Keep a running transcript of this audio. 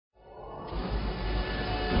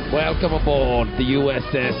Welcome aboard the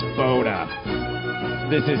USS Boda.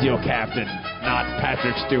 This is your captain, not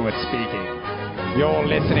Patrick Stewart speaking. You're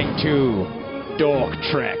listening to Dork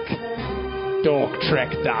Trek.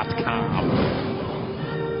 DorkTrek.com.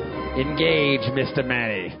 Engage, Mr.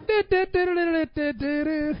 Manny.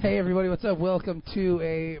 Hey everybody, what's up? Welcome to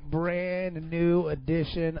a brand new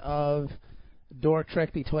edition of Dork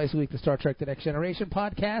Trek, the twice a week The Star Trek The Next Generation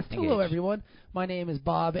podcast. Hello everyone, my name is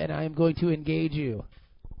Bob and I am going to engage you.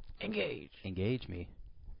 Engage me.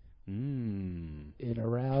 In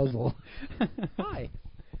arousal. Hi.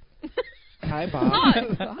 Hi, Bob.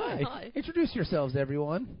 Hi. Introduce yourselves,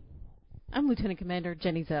 everyone. I'm Lieutenant Commander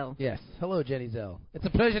Jenny Zell. Yes. Hello, Jenny Zell. It's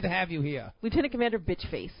a pleasure to have you here. Lieutenant Commander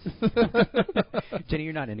Bitchface. Jenny,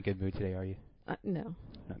 you're not in a good mood today, are you? No.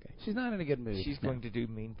 Okay. She's not in a good mood. She's going to do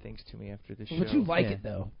mean things to me after the show. But you like it,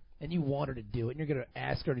 though. And you want her to do it. And you're going to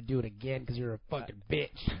ask her to do it again because you're a fucking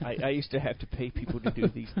bitch. I used to have to pay people to do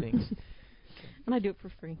these things. And I do it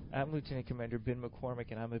for free. I'm Lieutenant Commander Ben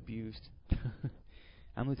McCormick, and I'm abused.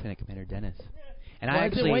 I'm Lieutenant Commander Dennis. And why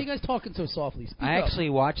are you guys talking so softly? Speak I up.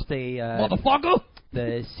 actually watched Motherfucker!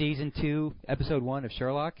 the season 2, episode 1 of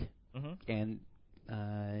Sherlock, Mm-hmm. and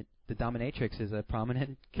the Dominatrix is a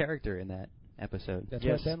prominent character in that episode. That's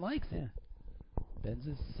Yes. what Ben likes. Yeah. Ben's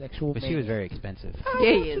a sexual But she was very expensive.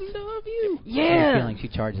 Yeah, he is. love you. I have a feeling she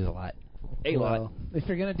charges a lot. A lot. Well, if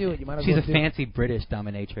you're going to do it, you might as She's well a do fancy British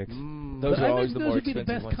dominatrix. it. Those But are I always think the those more would be the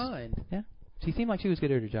expensive best ones. kind. Yeah. She seemed like she was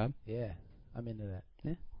good at her job. Yeah, I'm into that.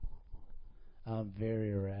 Yeah. I'm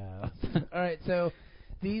very aroused. All right, so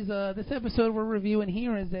this episode we're reviewing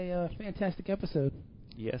here is a fantastic episode.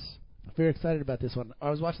 Yes. I'm very excited about this one. I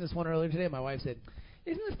was watching this one earlier today. My wife said,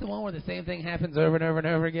 "Isn't this the one where the same thing happens over and over and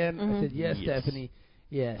over again?" I said, "Yes, Yes. Stephanie.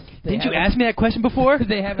 Yes." Didn't you ask me that question before?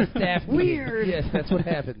 They have a staff meeting. Weird. Yes, that's what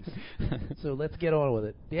happens. So let's get on with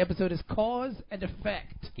it. The episode is Cause and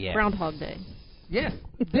Effect. Yeah. Groundhog Day. Yes,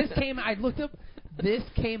 this came. I looked up. This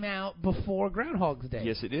came out before Groundhog's Day.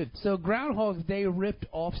 Yes, it did. So Groundhog's Day ripped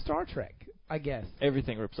off Star Trek, I guess.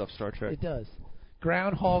 Everything rips off Star Trek. It does.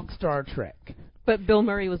 Groundhog Star Trek. But Bill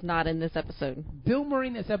Murray was not in this episode. Bill Murray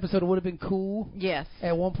in this episode would have been cool. Yes.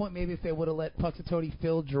 At one point, maybe if they would have let Puxatony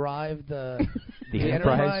Phil drive the The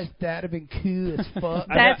Enterprise. that'd have been cool as fuck.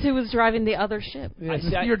 That's who was driving the other ship. Yes,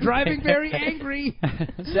 you're driving very angry.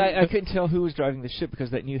 See, I couldn't tell who was driving the ship because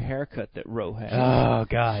that new haircut that Ro had. Oh,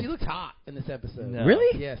 God. She looked hot in this episode. No.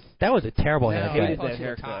 Really? Yes. That was a terrible No, haircut. I hated thought that she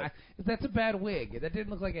looked haircut. hot. That's a bad wig. That didn't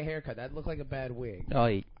look like a haircut. That looked like a bad wig. Oh,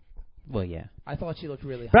 well, yeah. I thought she looked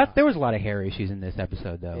really But hot. there was a lot of hair issues in this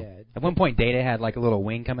episode, though. Yeah. At one point, Data had like a little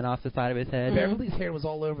wing coming off the side of his head. Beverly's hair was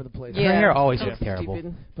all over the place. Yeah. Her hair always That looks was terrible.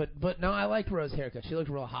 stupid. But no, I liked Rose's haircut. She looked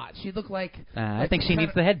real hot. She looked like... I think she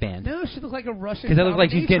needs the headband. No, she looked like a Russian 'Cause it looked like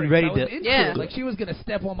she's getting dominatrix. ready I was to- into Yeah. it. Like she was going to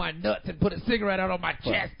step on my nuts and put a cigarette out on my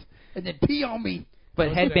chest and then pee on me. But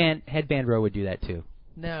I was headband row would do that, too.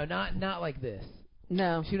 No, not like this.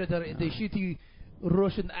 No. She would have done it in the shitty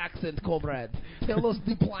Russian accent, comrade. Tell us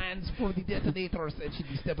the plans for the detonators, and she'd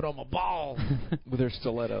be stepping on my balls. With her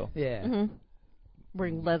stiletto. Yeah. hmm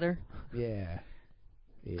Wearing leather. Yeah.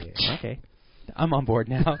 Yeah. Okay. I'm on board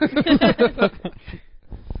now.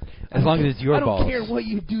 As long as it's your balls. I don't care what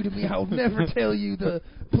you do to me. I'll never tell you the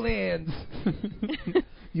plans.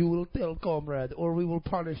 You will tell, comrade, or we will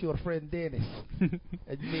punish your friend Dennis. And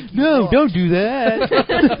make you No, walk. don't do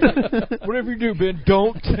that. Whatever you do, Ben,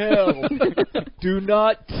 don't tell. Do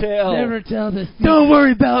not tell. Never tell the secret. Don't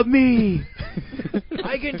worry about me.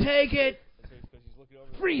 I can take it.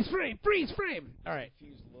 Freeze frame. Freeze frame. All right.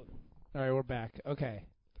 All right, we're back. Okay.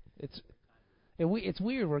 It's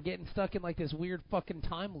weird. We're getting stuck in like this weird fucking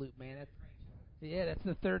time loop, man. That's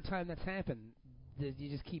the third time that's happened. You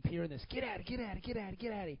just keep hearing this. Get at it. Get at it. Get at it.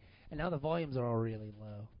 Get at it. And now the volumes are all really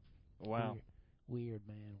low. Wow. Weird,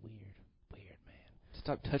 man. Weird, man.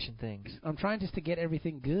 Stop touching things. I'm trying just to get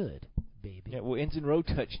everything good, baby. Yeah, well, Ensign Ro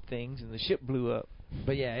touched things, and the ship blew up.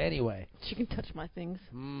 But yeah, anyway. She can touch my things.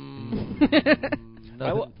 Nothing, I'm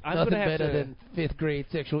nothing gonna have better to- than 5th grade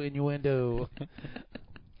sexual innuendo.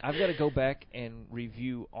 I've got to go back and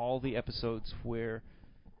review all the episodes where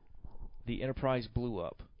the Enterprise blew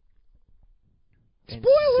up. And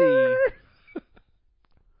Spoiler! see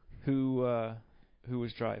who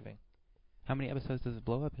was driving. How many episodes does it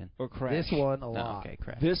blow up in? Or crash. This one, a Oh, lot. okay,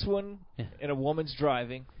 crap. This one, Yeah. and a woman's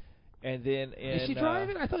driving. And then in... Is she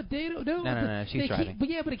driving? I thought Data... No, she's driving. But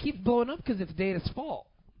yeah, but it keeps blowing up because it's Data's fault.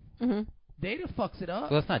 hmm Data fucks it up.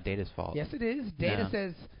 Well, that's not Data's fault. Yes, it is. Data No.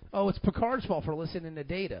 says, oh, it's Picard's fault for listening to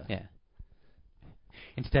Data. Yeah.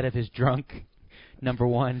 Instead of his drunk Number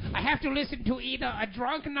 1. I have to listen to either a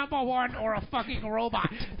drunk number 1 or a fucking robot.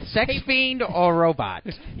 Sex fiend or robot?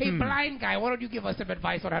 Hey, blind guy, why don't you give us some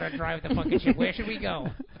advice on how to drive the fucking ship? Where should we go?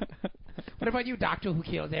 What about you, Doctor Who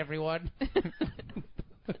kills everyone?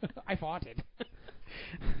 I farted.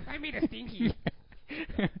 I made a stinky.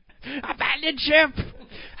 Abandoned ship!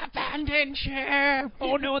 Abandoned ship!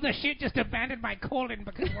 Oh no, the ship just abandoned my colon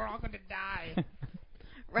because we're all going to die.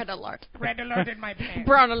 Red alert. Red alert in my pants.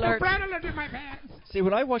 Brown alert. Brown alert in my pants. See,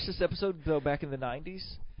 when I watched this episode, though, back in the 90s,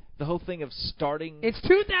 the whole thing of starting... It's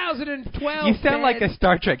 2012. You sound like a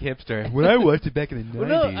Star Trek hipster. When I watched it back in the 90s. Well,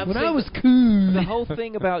 no, I'm when saying I was cool. the whole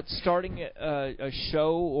thing about starting a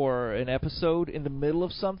show or an episode in the middle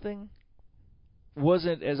of something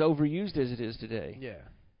wasn't as overused as it is today. Yeah.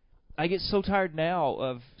 I get so tired now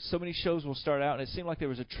of so many shows will start out, and it seemed like there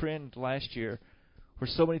was a trend last year where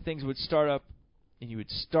so many things would start up, and you would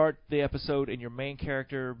start the episode, and your main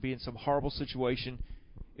character would be in some horrible situation.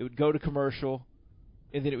 It would go to commercial,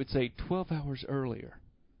 and then it would say 12 hours earlier,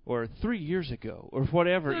 or 3 years ago, or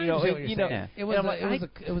whatever. You know, Yeah. It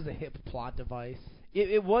was a hip plot device.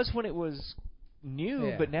 It was when it was new,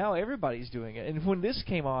 Yeah. but now everybody's doing it. And when this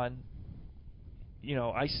came on,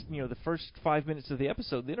 the first 5 minutes of the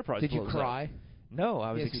episode, the Enterprise. Did you blows cry? up. No,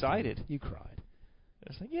 I was Yes, you excited. did. You cried. I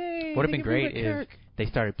was like, yay! Would have they been can bring great back if Kirk. they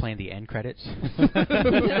started playing the end credits.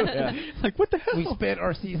 Yeah. Like, what the hell? We spent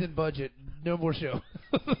our season budget. No more show.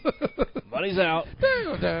 Money's out.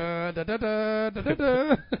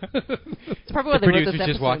 It's probably why The they wrote producers this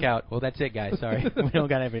just walk episode. out. Well, that's it, guys. Sorry. We don't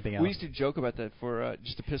got everything else. We used to joke about that for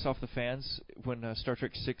just to piss off the fans when Star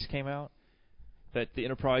Trek 6 came out, that the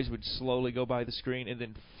Enterprise would slowly go by the screen and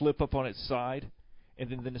then flip up on its side, and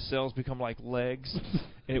then the nacelles become like legs,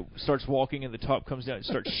 and it starts walking, and the top comes down and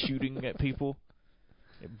starts shooting at people.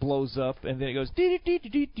 It blows up, and then it goes deet deet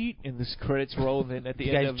deet deet deet, and the credits roll, and then at the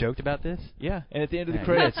You end guys of joked about this? yeah, and at the end of the Yeah,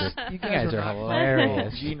 credits, you guys are not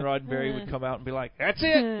hilarious. Gene Roddenberry would come out and be like, "That's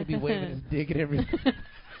it, He'd be waving his dick and everything.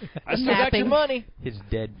 I still got your Mapping. money. His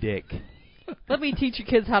dead dick. Let me teach you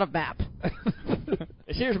kids how to map.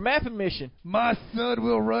 Here's a mapping mission." My son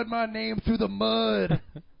will run my name through the mud.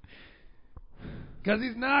 Because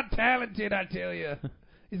he's not talented, I tell you.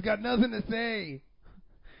 He's got nothing to say.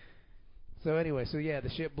 So anyway, the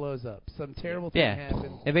ship blows up. Some terrible thing Yeah.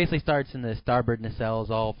 happens. It basically starts in the starboard nacelles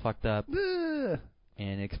all fucked up Ugh.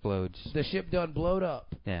 and explodes. The ship done blowed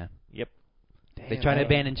up. Yeah. Yep. They try to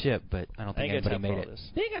abandon ship, but I don't I think ain't got anybody time for made all it.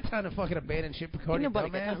 this. They ain't got time to fucking abandon ship Ain't according to nobody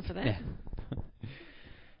got dumbass. time for that.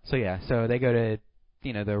 Yeah. So they go to,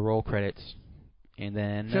 the roll credits, and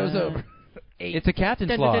then Show's over. It's a captain's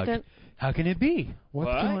Dun, dun, log. dun, dun. How can it be? What's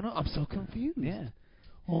What? going on? I'm so confused. Yeah.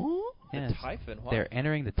 Oh? Yes. Typhon. What? They're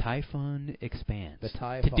entering the Typhon Expanse The to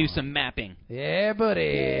Typhon. do some mapping. Yeah,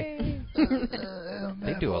 buddy.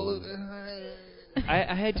 They do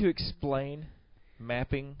I had to explain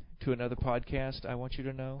mapping to another podcast. I want you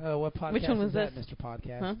to know. Oh, what podcast Which one was is that, this? Mr.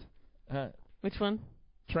 Podcast? Huh? Which one?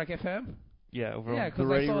 Trek FM? Yeah, over Yeah, on the because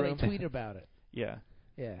I radio saw room. they tweet about it. Yeah.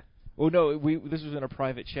 Yeah. Well, no, this was in a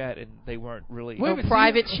private chat, and they weren't really. Wait, Oh, but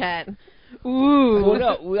private chat. Ooh. Well,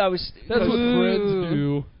 no, I was. That's what friends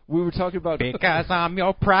do. We were talking about. Because I'm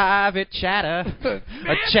your private chatter,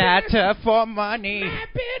 a chatter for money.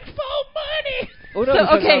 Mapping for money! Oh, no, So, because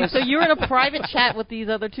I okay, was so you're in a private chat with these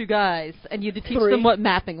other two guys, and you had to teach Three. them what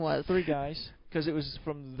mapping was. 3 guys, because it was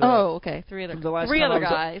from the. Oh, okay. Three other from the last three time other I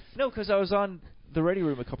was on- guys. No, because I was on the radio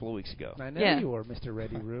room a couple of weeks ago, I know Yeah. you were, Mr.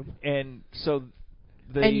 Ready Room. and so.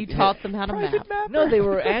 They And you taught them how to map. No, they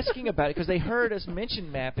were asking about it because they heard us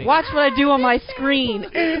mention mapping. Watch what I do on my screen.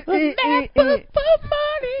 Map for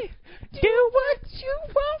money. Do what you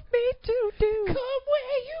want me to do. Come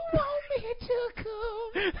where you want me to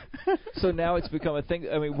come. So now it's become a thing.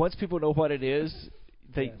 I mean, once people know what it is,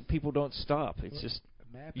 Yes. people don't stop. It's just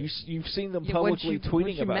Mapping. you've seen them Yeah, once publicly you, tweeting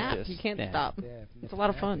once you about map, this. you can't Yeah. stop. Yeah, It's a lot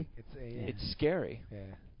of fun. It's scary. Yeah.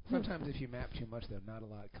 Sometimes if you map too much, though, not a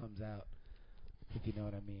lot comes out. If you know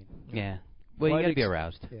what I mean. Yeah. Well, Well, you got to it be ex-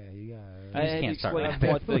 aroused. Yeah, you got. I just had to can't start explain mapping.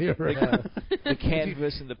 what the And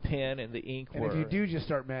canvas and the pen and the ink if were. you do just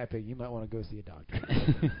start mapping, you might want to go see a doctor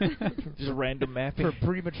Just random mapping. for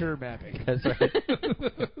premature mapping. That's right.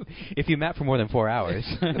 If you map for more than 4 hours.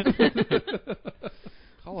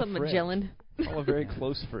 Call Some a friend. Magellan. Call a very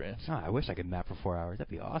close friend. Oh, I wish I could map for 4 hours.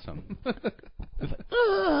 That'd be awesome.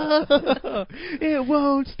 It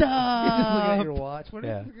won't Just look at stop. your watch. What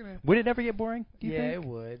Yeah. is it gonna? Would it never get boring? Do you Yeah, think? it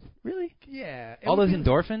would. Really? Yeah. It All would those be-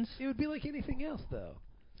 endorphins? It would be like anything else, though.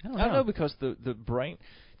 I don't I don't know because the brain.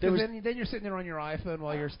 then you're sitting there on your iPhone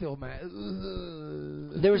while you're still mad.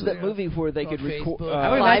 There was that movie where they could record. I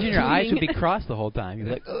would Live imagine your eyes tweeting. would be crossed the whole time. You'd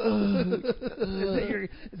be like,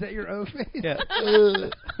 is that your O face? yeah.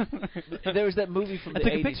 There was that movie from I the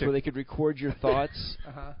took a 80s picture. where they could record your thoughts,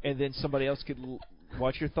 Uh-huh. and then somebody else could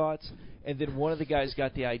watch your thoughts. And then one of the guys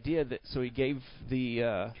got the idea that, so he gave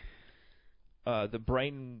the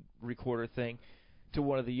brain recorder thing to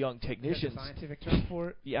one of the young Is that technicians. the scientific term for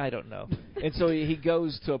it? Yeah, I don't know. And so he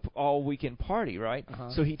goes to an all-weekend party, right?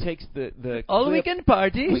 Uh-huh. So he takes the all clip, weekend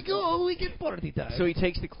party. We go all weekend party time. So he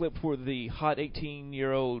takes the clip for the hot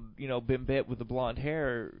 18-year-old, bimbette with the blonde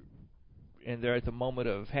hair, and they're at the moment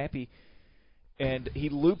of happy, and he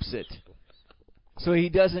loops it. So he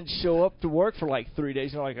doesn't show up to work for like 3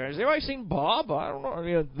 days. They're like, has anybody seen Bob? I don't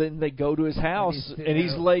know. Then they go to his house, and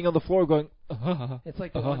he's laying on the floor going, It's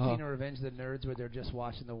like the one scene in Revenge of the Nerds where they're just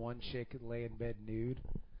watching the one chick lay in bed nude.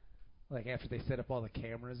 Like after they set up all the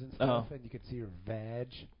cameras and stuff, and you could see her vag.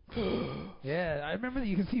 Yeah, I remember that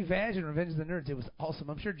you can see vag in Revenge of the Nerds. It was awesome.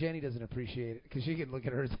 I'm sure Jenny doesn't appreciate it because she can look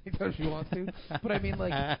at hers anytime she wants to. But I mean,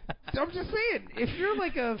 like, I'm just saying, if you're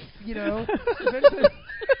like a, Revenge of the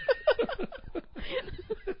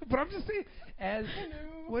But I'm just saying,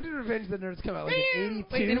 when did Revenge of the Nerds come out? Like in 82?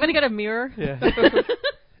 Wait, anybody got a mirror? Yeah.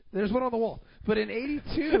 There's one on the wall. But in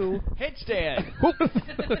 82... headstand.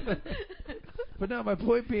 But no, my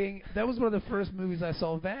point being, that was one of the first movies I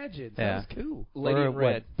saw vag in. So Yeah. that was cool. Lady Or in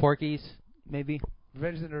Red. what, Porky's, maybe?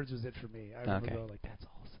 Revenge of the Nerds was it for me. I remember Okay. going like, that's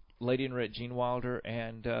awesome. Lady in Red, Gene Wilder,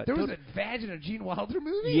 and... There was a vag in a Gene Wilder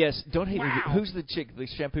movie? Yes, Don't Hate Me. Wow. Who's the chick, the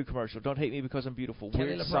shampoo commercial? Don't Hate Me Because I'm Beautiful. Kelly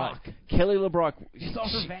Weird LeBrock. Side. Kelly LeBrock. You saw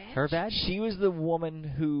her vag? Her vag? She was the woman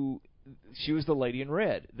who... She was the lady in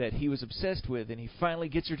red that he was obsessed with, and he finally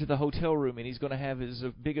gets her to the hotel room, and he's going to have his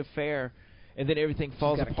big affair, and then everything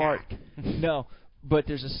falls got a apart. No, but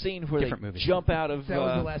there's a scene where Different they movie. jump out of... That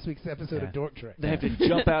was the last week's episode yeah. of Dork Trek. They have to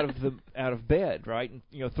jump out of bed, right,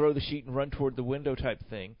 and throw the sheet and run toward the window type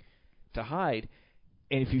thing to hide.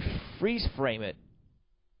 And if you freeze frame it,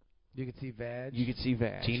 You could see vag. you could see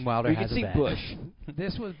vag. Gene Wilder you has could a see vag. Bush.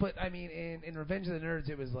 This was, but I mean, in Revenge of the Nerds,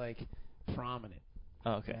 it was like prominent.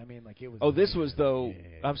 Okay. I mean, like it was. Oh, this was though.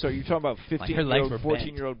 Yeah. I'm sorry, you're talking about Like her legs were 15-year-old, bent.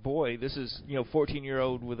 14-year-old boy. This is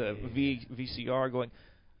 14-year-old with a VCR going.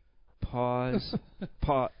 Pause.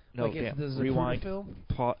 Pause. No, like it's the Zapruder rewind. film.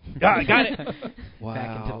 Pause. Ah, got it. Wow. Back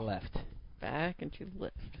and to the left. Back and to the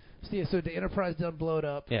left. So, yeah, so the Enterprise done blowed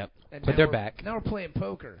up. Yeah. And But now they're we're- back. Now we're playing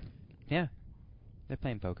poker. Yeah. They're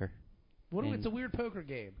playing poker. It's a weird poker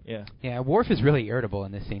game. Yeah. Yeah, Worf is really irritable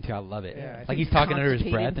in this scene, too. I love it. Yeah, I like think he's he's talking under his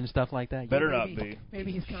constipated. breath and stuff like that. Better Yeah. not maybe, be.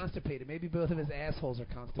 Maybe he's constipated. Maybe both of his assholes are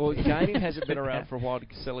Well, constipated. Guinan hasn't been around for a while to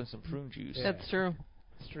selling some prune juice. Yeah. That's true.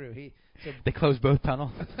 It's true. So They close both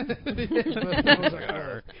tunnels. both assholes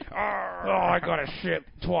are, I got to shit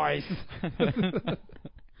twice.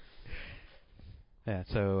 Yeah,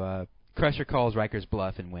 so Crusher calls Riker's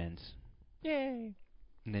bluff and wins. Yay.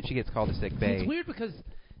 And then she gets called to sick bay. It's weird because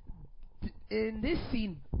in this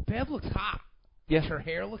scene, Bev looks hot. Yeah. Like her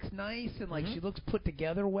hair looks nice and like she looks put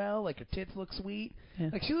together well. Like her tits look sweet. Yeah.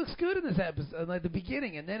 Like she looks good in this episode, like the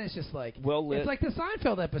beginning, and then it's just like Well lit. It's like the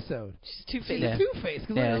Seinfeld episode. She's two She's faced. Yeah. two-faced.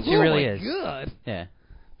 Yeah, like, she oh really my is. God. Yeah.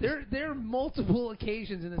 There are multiple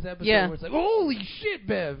occasions in this episode Yeah. where it's like, holy shit,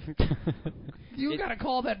 Bev, you gotta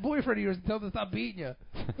call that boyfriend of yours and tell him to stop beating you.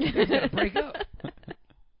 You guys gotta break up.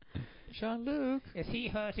 Jean-Luc. Is he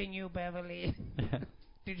hurting you, Beverly?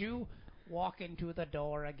 Did you walk into the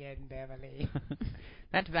door again, Beverly?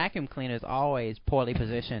 That vacuum cleaner is always poorly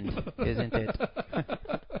positioned, isn't it? But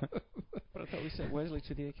I thought we sent Wesley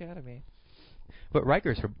to the academy. But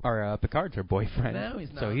Picard's her boyfriend. No, he's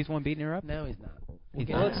So not. he's one beating her up? No, he's not. He's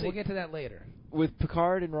We'll, not. get, we'll get to that later. With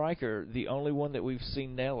Picard and Riker, the only one that we've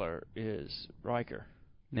seen nail her is Riker.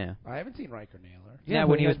 No. I haven't seen Riker nail her. Yeah,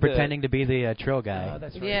 but when he was had the- pretending to be the Trill guy. Oh,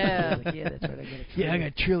 that's right. Yeah. Like, yeah, that's right. I got a Yeah, I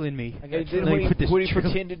got Trill in me. I got And Trill. then Let me put this when he Trill-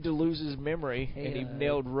 pretended to lose his memory and he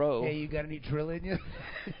nailed Ro. Hey, you got any drill in you?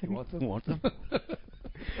 You want some? Want some?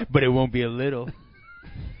 But it won't be a little.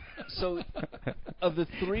 So, of the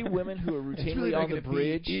three women who are It's routinely really not on the gonna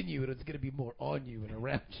bridge, be in you, and it's going to be more on you and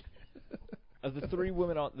around you. of the three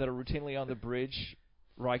women that are routinely on the bridge,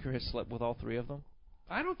 Riker has slept with all three of them.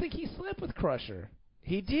 I don't think he slept with Crusher.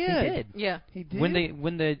 He He did. Yeah. He did.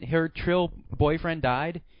 When her Trill boyfriend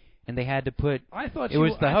died, and they had to put. I thought It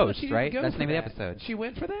was the I thought host, she didn't right? go That's the for name of the that. episode. She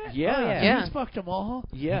went for that. Yeah. Oh, Yeah. He's fucked them all.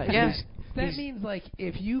 Yeah. Yeah. he's- That he's- means like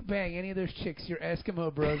if you bang any of those chicks, you're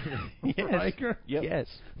Eskimo bros. Yes. Riker. Yep. Yes.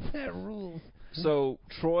 That rules. So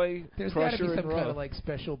Troy, There's got to Crusher, be some and Ro. kind of like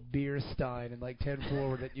special beer stein in like 10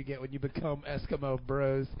 forward that you get when you become Eskimo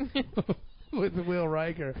bros. with Will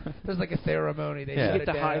Riker. There's like a ceremony. They Yeah. shut Get it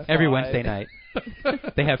the down. high Every five. Wednesday night,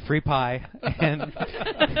 they have free pie and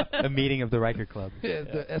a meeting of the Riker Club. Yeah,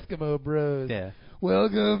 the Eskimo Bros. Yeah,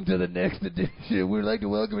 Welcome to the next edition. We'd like to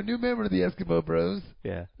welcome a new member of the Eskimo Bros.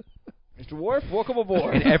 yeah. Mr. Worf, welcome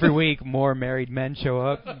aboard. And every week, more married men show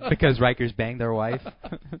up because Riker's banged their wife.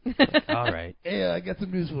 All right. Yeah, I got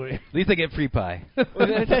some news for you. At least I get free pie.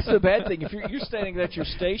 Well, that's the bad thing. If you're standing at your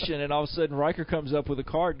station and all of a sudden Riker comes up with a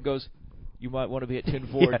card and goes, "You might want to be at 10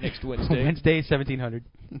 forward Yeah. next Wednesday." Wednesday, 1700.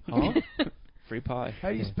 Huh? Free pie. How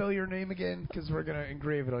do you spell your name again? Because we're going to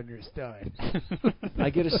engrave it on your Stein.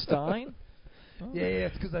 I get a Stein? Yeah,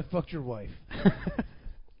 it's because I fucked your wife.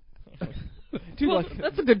 Dude, Well, like,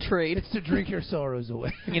 that's a good trade. It's to drink your sorrows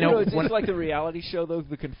away. You know, it's when- like the reality show, though,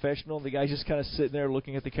 The Confessional. The guy's just kind of sitting there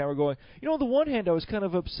looking at the camera going, on the one hand, I was kind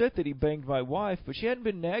of upset that he banged my wife, but she hadn't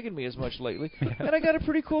been nagging me as much lately, and I got a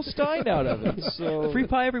pretty cool Stein out of it. So free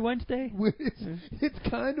pie every Wednesday. It's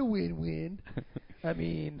kind of win-win. I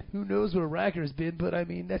mean, who knows where Riker's been, but I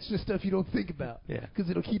mean, that's just stuff you don't think about. Yeah. Because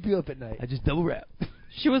it'll keep you up at night. I just double wrap.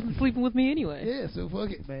 She wasn't sleeping with me anyway. Yeah, so fuck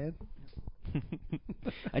it, man.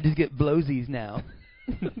 I just get blowsies now.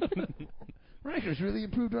 Riker's really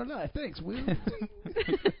improved our life. Thanks, Will.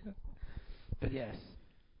 But yes.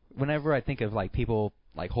 Whenever I think of like people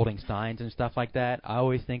like holding steins and stuff like that, I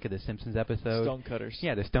always think of the Simpsons episode. Stonecutters.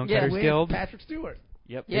 Yeah, the Stonecutters With Guild. Patrick Stewart.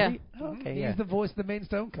 Yep. Yeah. Is he? Oh, okay, He's yeah. the voice of the main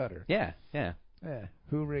stonecutter. Yeah, yeah. Yeah.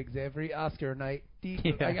 Who rigs every Oscar night?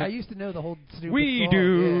 Yeah. I used to know the whole stupid We song.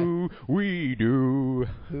 do, we do.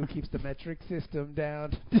 Yeah. Who keeps the metric system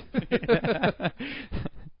down?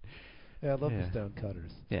 Yeah, I love Yeah. the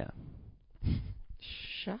stonecutters. Yeah.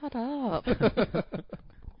 Shut up.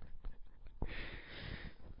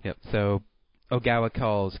 Yep. So Ogawa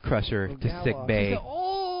calls Crusher to Ogawa. sick bay. She said,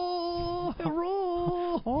 oh,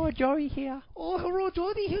 hello. Oh, Joey here. Oh, hello,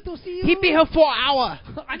 Jordy. Here to see you. He be here for an hour.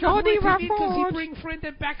 I Jordy because he Rafford. bring friend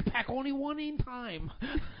and backpack. Only one in time.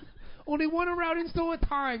 Only one around in store at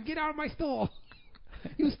time. Get out of my store.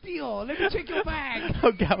 You steal. Let me check your bag.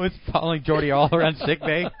 Ogawa's following Jordy all around sick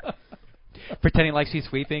bay, pretending like she's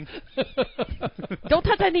sweeping. Don't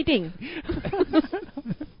touch anything.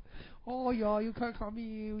 Oh, yeah, you can't come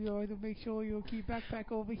here. You have to make sure you keep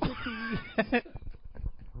backpack over here, please.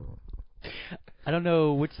 I don't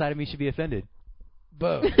know which side of me should be offended.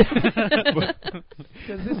 Both.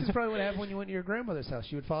 Because this is probably what happened when you went to your grandmother's house.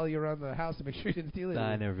 She would follow you around the house to make sure you didn't steal it. Nah,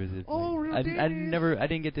 I never visited. Oh, real I Dennis. I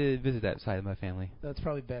didn't get to visit that side of my family. That's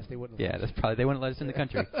probably best. They wouldn't. Yeah, that's probably they wouldn't let us in the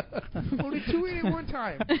country. Only 2 in at one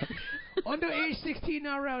time. Under age 16,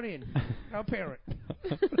 now route in. Now parent.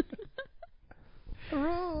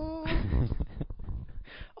 Hello.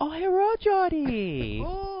 Oh, hello, Jordy.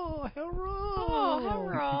 Oh, hello. Oh,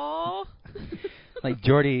 hurrah. Like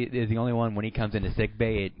Jordy is the only one when he comes into sick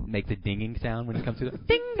bay, it makes a dinging sound when he comes through. The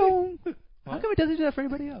ding dong. How come it doesn't do that for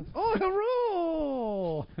anybody else? Oh,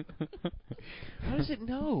 hello. How does it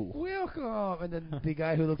know? Welcome. And then the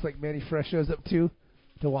guy who looks like Manny Fresh shows up too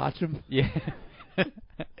to watch him. Yeah.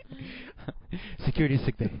 Security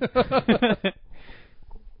sick bay.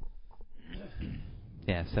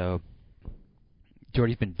 Yeah, so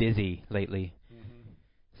Jordy's been dizzy lately.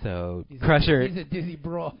 So Crusher, He's a dizzy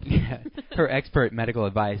bro. yeah, her expert medical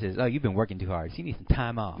advice is, "Oh, you've been working too hard. So you need some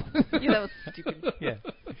time off." Yeah, that was stupid. Yeah.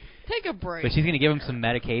 Take a break. But she's going to give him some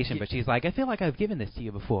medication, but she's like, I feel like I've given this to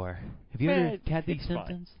you before. Have you ever had these it's fine.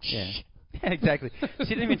 symptoms? Yeah. Yeah, exactly. She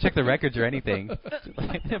didn't even check the records or anything.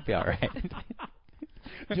 It'll be all right.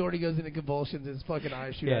 Jordy goes into convulsions. His fucking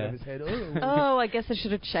eyes shoot out of his head. Oh, Oh, I guess I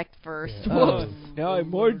should have checked first. Yeah. Whoops. Now I'm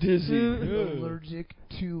more dizzy. allergic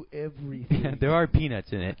to everything. There are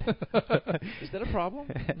peanuts in it. Is that a problem?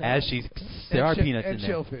 As there are peanuts and in there.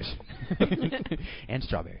 shellfish. And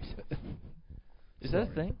strawberries. Is that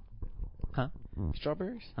a thing? Huh?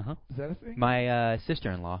 Strawberries? Uh-huh. Is that a thing? My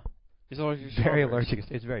sister-in-law, Is allergic to very strawberries?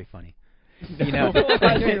 allergic. It's very funny. You know,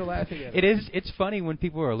 I know you're laughing at it is. It's funny when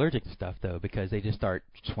people are allergic to stuff though, because they just start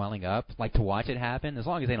swelling up. Like to watch it happen, as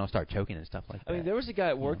long as they don't start choking and stuff like that. I mean, there was a guy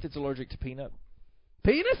at work that's allergic to peanut.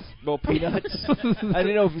 Penis? Well, peanuts. I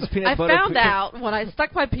didn't know if it was peanut I butter. found out when I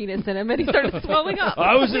stuck my penis in him and he started swelling up.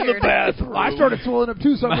 I was in the Weird. bathroom. I started swelling up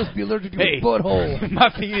too, so I must be allergic to Hey. his butthole. My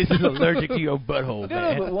penis is allergic to your butthole, No,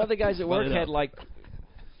 man. but one of the guys at work Spit it had up. like,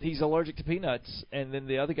 he's allergic to peanuts, and then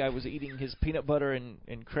the other guy was eating his peanut butter and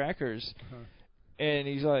crackers. And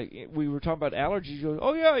he's like, we were talking about allergies. He goes,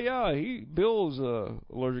 oh, yeah, Bill's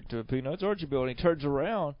allergic to peanuts, aren't you, Bill? And he turns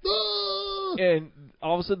around, and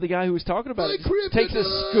all of a sudden the guy who was talking about it just takes a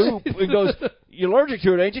scoop and goes, you're allergic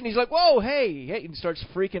to it, ain't you? And he's like, whoa, hey, and starts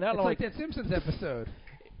freaking out. It's And I'm like that Simpsons episode.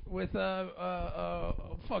 with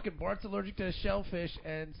fucking Bart's allergic to shellfish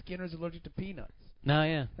and Skinner's allergic to peanuts. No,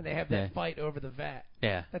 yeah. And they have that fight over the vat.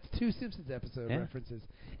 Yeah. That's 2 Simpsons episode references.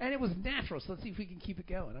 And it was natural, so let's see if we can keep it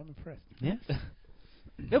going. I'm impressed. Yeah.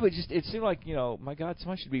 No, but it seemed like, my God,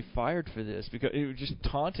 someone should be fired for this because it was just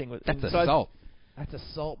taunting. That's assault. That's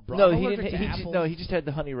assault, bro. No, I'm he allergic didn't. to He apples. no, he just had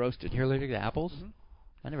the honey roasted. You're allergic to apples? Mhm.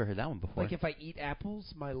 I never heard that one before. Like if I eat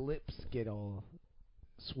apples, my lips get all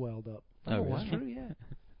swelled up. Oh, That's really? true, yeah.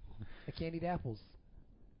 I can't eat apples.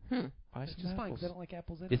 It's just fine because I don't like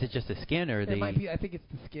apples anyway. Is it just the skin or the? It might be. I think it's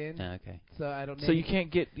the skin. Oh, okay. So I don't. So you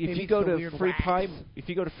can't get if maybe you it's go the to weird free wax. pie. If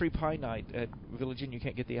you go to free pie night at Village Inn, you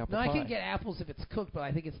can't get the apple No, pie. I can get apples if it's cooked, but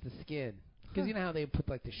I think it's the skin. Because you know how they put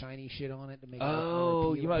like the shiny shit on it to make it Oh,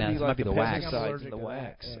 more you appealing? might be it like might be the wax. I'm pesticides allergic and the to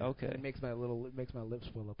wax. that, yeah. Okay. It makes my lips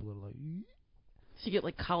swell up a little. Like, So you get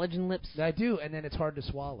like collagen lips. I do, and then it's hard to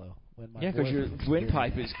swallow when my Yeah, because your boyfriend's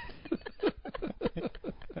windpipe doing is.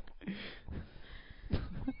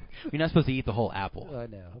 You're not supposed to eat the whole apple. that. I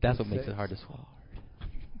know. That's but what makes it's- it hard to swallow.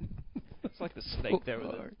 It's like the snake there with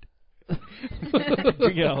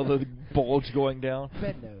all the bulge going down.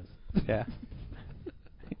 Ben knows. Yeah.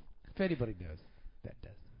 If anybody knows, Ben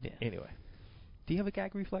does. Yeah. Anyway, Do you have a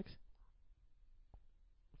gag reflex?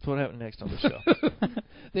 that's what happened next on the show.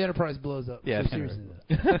 The Enterprise blows up. Yeah, So Enterprise.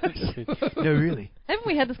 seriously, though. No, really. Haven't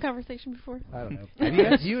we had this conversation before? I don't know. Have you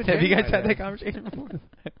guys, and have you Ben guys might had that have. conversation before?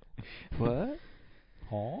 What?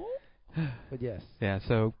 Huh? But yes. Yeah,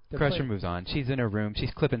 so They're Crusher playing- moves on. She's in her room.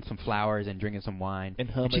 She's clipping some flowers and drinking some wine. And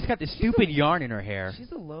And humming. she's got this stupid yarn in her hair.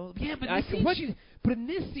 She's alone. Yeah, but I in this scene, what- but in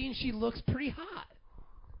this scene, she looks pretty hot.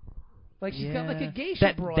 Like she's got like a Yeah.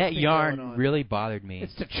 geisha broad That thing yarn going on. really bothered me.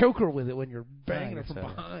 It's to choke her with it when you're banging her I from guess so.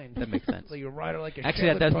 behind. That makes sense. So you ride her like a Actually,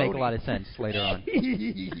 that does Shetland make a lot of sense later on.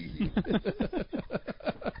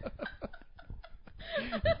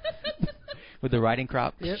 With the riding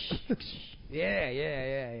crop. Yep. Yeah.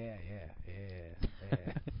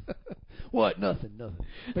 What? Nothing.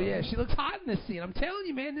 But yeah, she looks hot in this scene. I'm telling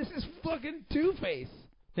you, man, this is fucking Two-Face.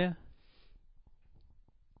 Yeah.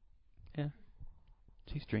 Yeah.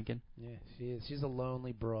 She's drinking. Yeah, she is. She's a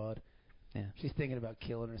lonely broad. Yeah. She's thinking about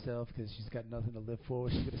killing herself because she's got nothing to live for.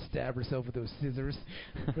 She's gonna stab herself with those scissors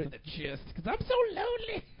right in the chest. Because I'm so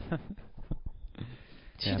lonely.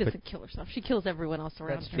 She Yeah, but- doesn't kill herself. She kills everyone else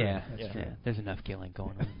around That's her. true. Yeah. That's Yeah. true. There's enough killing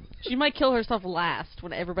going on. She might kill herself last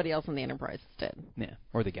when everybody else in the Enterprise is dead. Yeah.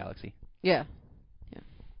 Or the galaxy. Yeah.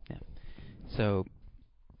 So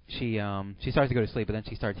she starts to go to sleep, but then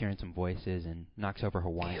she starts hearing some voices and knocks over her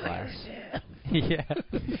wine glass. Yeah.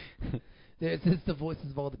 It's the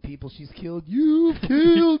voices of all the people she's killed. You've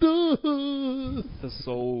killed us. The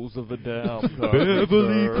souls of the damned.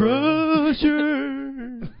 Beverly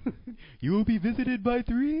Crusher, you will be visited by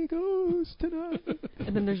 3 ghosts tonight.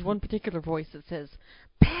 And then there's one particular voice that says,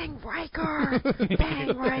 "Bang Riker!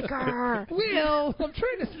 Bang Riker!" Will, I'm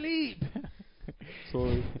trying to sleep.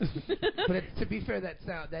 Sorry. But to be fair,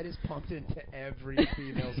 that is pumped into every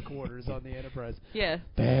female's quarters on the Enterprise. Yeah.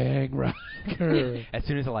 Bang Riker. As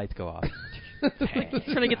soon as the lights go off.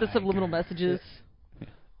 Trying to get the subliminal messages.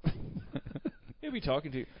 He'll be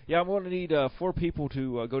talking to you. Yeah, I'm going to need 4 people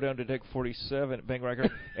to go down to deck 47 at Bang Riker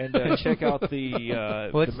and check out the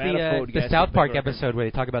Well, it's manifold the gas South at Park Bang Riker. episode where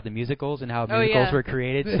they talk about the musicals and how Oh, musicals yeah. were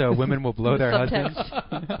created so women will blow their husbands.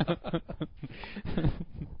 Subtext.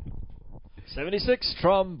 76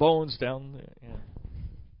 trombones down there.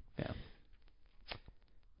 Yeah.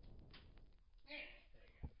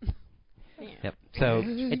 Yep. So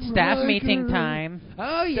it's staff meeting time.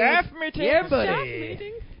 Oh, yeah. Staff meeting. Yeah,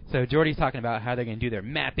 buddy. So Jordy's talking about how they're going to do their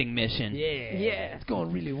mapping mission. Yeah. It's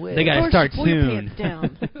going really well. They got to start Pull your soon.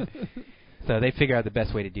 pants down. So they figure out the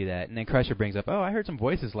best way to do that. And then Crusher brings up, oh, I heard some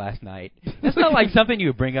voices last night. That's not like something you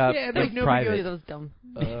would bring up Yeah, in like nobody private. That was dumb.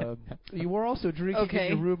 You were also drinking Okay.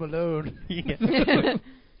 in your room alone. Yeah.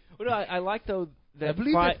 Well, no, I like, though, I that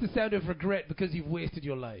believe that's the sound of regret because you've wasted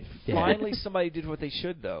your life. Yeah. finally somebody did what they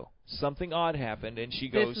should, though. Something odd happened, and she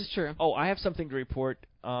goes, This is true. oh, I have something to report.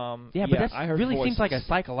 Yeah, but that I heard really voices. seems like a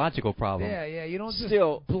psychological problem. Yeah, you don't just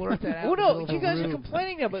Still. blurt that out. Well, in the no, middle of you a guys are room.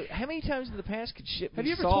 complaining now, but how many times in the past could shit be Have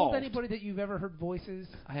you ever solved? told anybody that you've ever heard voices?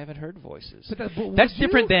 I haven't heard voices. But That's would you?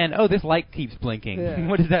 different than, oh, this light keeps blinking. Yeah.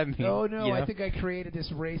 What does that mean? Oh, no, You I know? think I created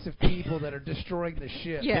this race of people that are destroying the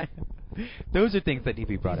ship. Yeah. Those are things that need to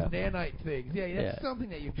be brought up. Nanite things. Yeah, that's Yeah. something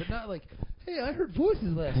that you, but not like, hey, I heard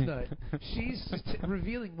voices last night. She's just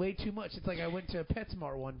revealing way too much. It's like I went to a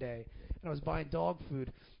PetSmart one day, and I was buying dog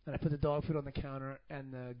food, and I put the dog food on the counter,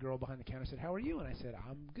 and the girl behind the counter said, how are you? And I said,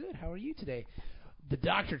 I'm good. How are you today? the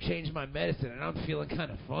doctor changed my medicine, and I'm feeling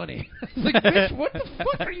kind of funny. It's like, bitch, what the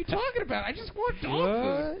fuck are you talking about? I just want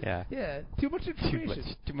dog food. Yeah. Yeah, too much information.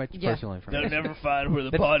 Too much Yeah. personal information. They'll never find where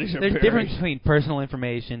the bodies are There's a buried. difference between personal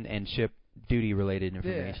information and ship duty-related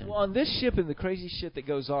information. Well, on this ship and the crazy shit that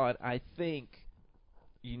goes on, I think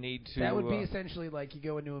you need to... That would be essentially like you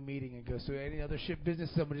go into a meeting and go, so any other ship business,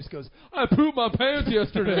 someone just goes, I pooped my pants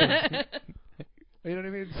yesterday. You know what I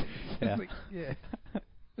mean? It's Yeah. like, yeah.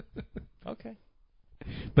 Okay.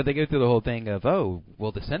 But they go through the whole thing of, oh,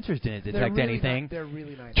 well, the sensors didn't They're detect really anything. They're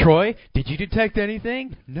really nice. Troy, did you detect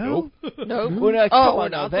anything? No. Nope. Well, no, Oh, come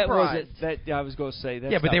on now. not That surprised. wasn't... That, I was going to say,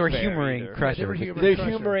 that's Yeah, but not they were fair humoring either. Crusher. Yeah, they were humoring They're Crusher.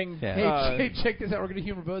 humoring... Yeah. Hey, check this out. We're going to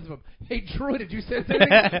humor both of them. Hey, Troy, did you sense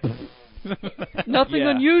anything? Nothing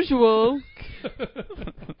Yeah. unusual.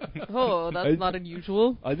 Oh, that's not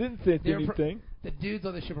unusual. I didn't think They're anything. The dudes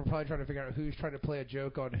on the ship are probably trying to figure out who's trying to play a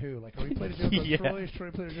joke on who. Like, are we playing a joke on Yeah. Troy? Is Troy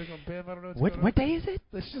playing a joke on Bam? I don't know what's What going what on. day is it?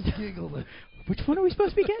 Let's just giggle. Which one are we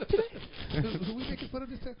supposed to be getting today? Who we making fun of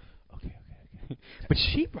this time? Okay. But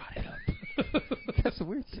she brought it up. That's the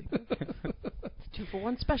weird thing.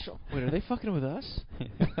 2-for-1 special. Wait, are they fucking with us?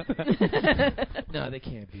 No, they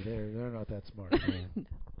can't be. They're not that smart.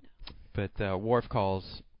 But Worf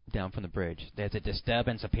calls down from the bridge. There's a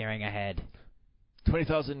disturbance appearing ahead.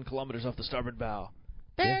 20,000 kilometers off the starboard bow.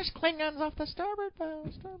 There's Klingons off the starboard bow.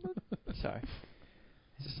 Sorry.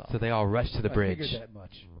 So they all rush to the bridge. I figured that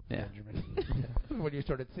much, Yeah. Benjamin. When you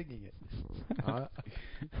started singing it.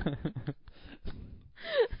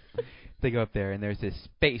 They go up there, and there's this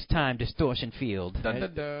space-time distortion field. Dun,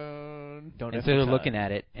 dun, dun. Don't And have so they're time. looking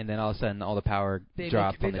at it, and then all of a sudden, all the power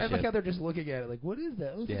drops on the I like ship. how they're just looking at it. Like, what is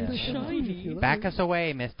that? What's Yeah. this Shiny. Back us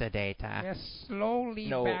away, Mr. Data. Yes, slowly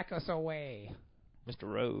No. back us away. Mr.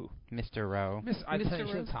 Rowe. Mr. Rowe. I Mr. tell you,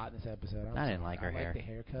 she Rowe. looks hot in this episode. I didn't like her I hair. like the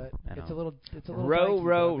haircut. I It's know. a little Row, dykey,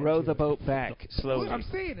 row, but I'm row into the it. boat back slowly. Look, I'm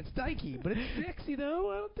saying it's dykey, but it's sexy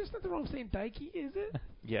though. There's nothing wrong with saying dykey, is it?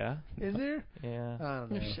 Yeah. Is there? Yeah. I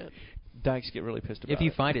don't know. Oh, shit. Dykes get really pissed about If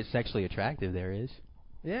you it. find it sexually attractive, there is.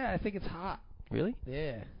 Yeah, I think it's hot. Really?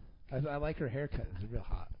 Yeah, I like her haircut. It's real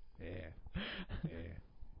hot. Yeah. Yeah.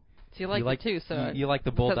 So you like it too, so you like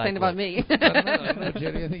the what's bull that saying dyke about look. me? I don't know,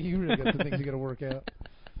 Jenny. I think you really got some things you got to work out.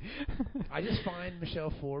 I just find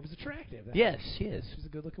Michelle Forbes attractive. That's Yes, all. she is. She's a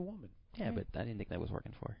good-looking woman. Yeah, but I didn't think that was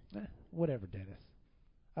working for her. Whatever, Dennis.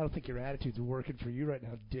 I don't think your attitude's working for you right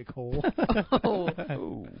now, dickhole.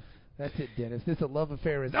 Oh. That's it, Dennis. This love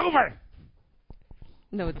affair is over.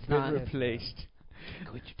 No, it's Been not. replaced.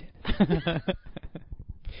 Quit you, Dennis.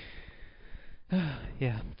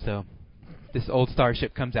 Yeah, so this old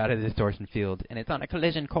starship comes out of the distortion field, and it's on a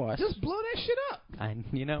collision course. Just blow that shit up.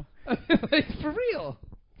 Like, For real.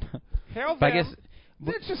 Hail but I guess,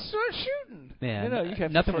 Let's just start shooting. yeah, you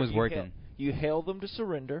have nothing to was working. You hail them to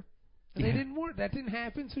surrender. And they didn't work. That didn't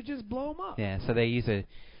happen, so just blow them up. Yeah, so they use a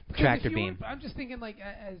Because tractor if you beam. were- I'm just thinking, like,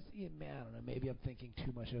 I don't know. Maybe I'm thinking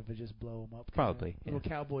too much of it. Just blow them up. Probably, Little yeah.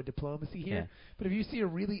 cowboy diplomacy here. Yeah. But if you see a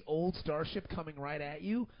really old starship coming right at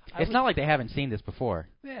you, It's not like they haven't seen this before.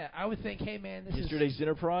 Yeah, I would think, hey man, this Yesterday's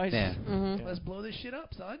Enterprise. Yeah. Mm-hmm. Let's blow this shit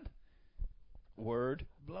up, son. Word.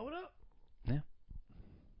 Blow it up. Yeah.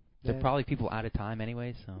 They're Yeah. probably people out of time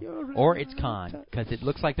anyway, so. You're Or right. it's Khan, because it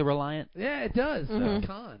looks like the Reliant. Yeah, it does. Mhm.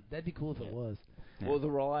 Khan. That'd be cool if it was. Yeah. Well,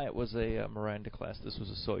 the Reliant was a Miranda class. This was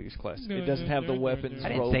a Soyuz class. It doesn't have the weapons. I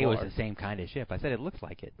didn't say it was Rovar. the same kind of ship. I said it looks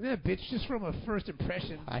like it. Yeah, bitch, just from a first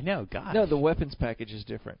impression. I know, God. No, the weapons package is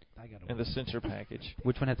different, I got and the sensor package.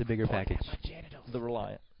 Which one has the bigger package? The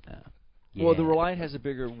Reliant. Yeah. Well, the Reliant has a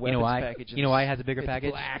bigger weapons You know why? package. You know why it has a bigger It's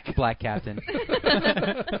package? black. Black Captain.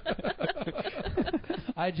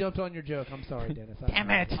 I jumped on your joke. I'm sorry, Dennis. Damn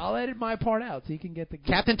it. I'll edit my part out so you can get the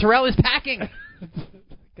Captain Terrell is packing.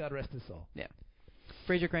 God rest his soul.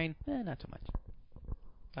 Fraser Crane, not so much.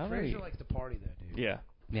 I don't Fraser know. likes to party though, dude. Yeah.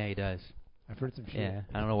 Yeah, he does. I've heard some shit. Yeah,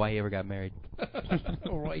 I don't know why he ever got married.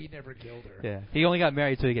 Or why you never killed her. Yeah, he only got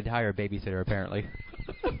married so he could hire a babysitter, apparently.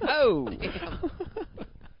 Oh.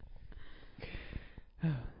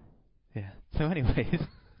 Yeah. So, anyways,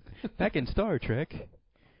 back in Star Trek,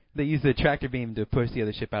 they use the tractor beam to push the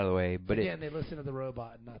other ship out of the way, but Again, they listen to the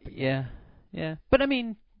robot and not the guy. yeah. But I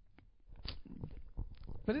mean,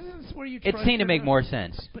 But isn't this where you it trust seemed to your make num- more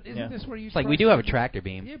sense. But isn't Yeah. this where you It's like trust we do have a your- tractor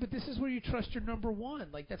beam. Yeah, but this is where you trust your number one.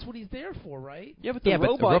 Like, that's what he's there for, right? Yeah, but Yeah, the but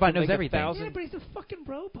the robot, robot can knows make everything. 1,000 Yeah, but he's a fucking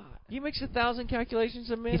robot. He makes 1,000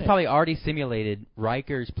 calculations a minute. He's probably already simulated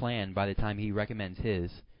Riker's plan by the time he recommends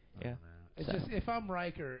his. Yeah. It's So. just, if I'm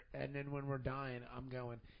Riker, and then when we're dying, I'm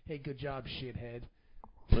going, hey, good job, shithead.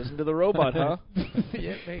 Listen to the robot, huh?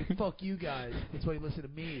 Yeah, hey, fuck you guys. That's why you listen to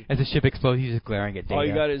me. As the ship explodes, he's just glaring at Data. All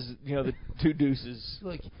you got is, the two deuces.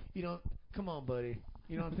 Look, Come on, buddy.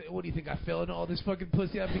 You know what do you think? I fell into all this fucking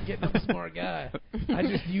pussy I've been getting? I'm a smart guy. I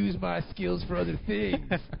just use my skills for other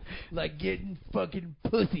things, like getting fucking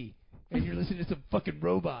pussy. And you're listening to some fucking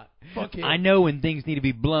robot. Fuck him. I know when things need to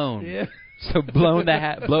be blown. Yeah. So blow the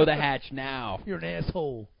hatch now. You're an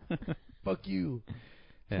asshole. Fuck you.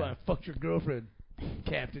 That's why I fucked your girlfriend,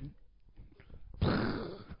 Captain.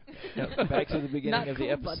 Now, back to the beginning Not of the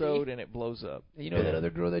cool, episode, buddy. and it blows up. And you know that other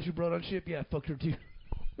girl that you brought on ship? Yeah, I fucked her too.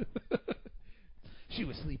 She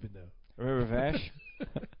was sleeping though. Remember Vash?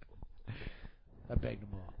 I banged them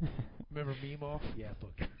all. Remember Meemaw? Yeah, I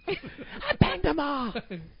fucked her. I banged them all.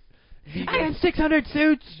 Vigo, I had 600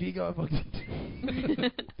 suits. Vigo, I fucked him too.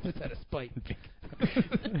 Just out of spite. I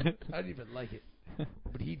didn't even like it,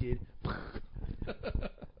 but he did.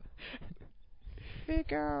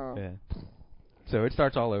 Vigo. Yeah. So it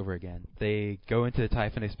starts all over again. They go into the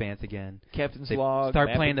Typhon Expanse again. Captain's They log. start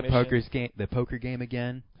mapping playing the mission. poker game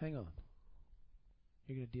again. Hang on.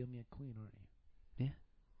 You're gonna deal me a queen, aren't you? Yeah.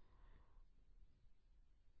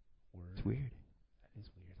 Word. It's weird. That is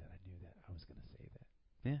weird that I knew that. I was gonna say that.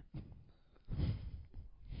 Yeah.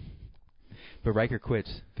 But Riker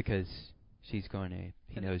quits because she's going to.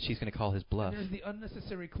 He knows she's going to call his bluff. And there's the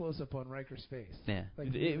unnecessary close-up on Riker's face. Yeah.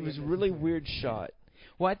 Like, It was a really unnecessary. weird shot.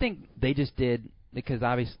 Well, I think they just did because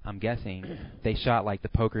obviously I'm guessing they shot like the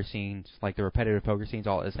poker scenes, like the repetitive poker scenes,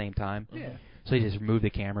 all at the same time. Yeah. So they just removed the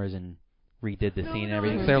cameras and redid the No, scene and no,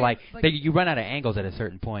 everything. it So they're was like, like- you run out of angles at a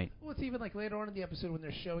certain point. Well, it's even like later on in the episode when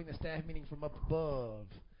they're showing the staff meeting from up above.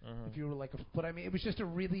 If you were like, but I mean, it was just a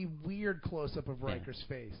really weird close-up of Riker's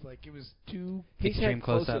face. Like it was too. He's Extreme had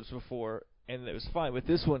close-up. close-ups before, and it was fine. With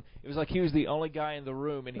this one, it was like he was the only guy in the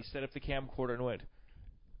room, and he set up the camcorder and went,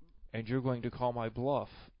 "And you're going to call my bluff,"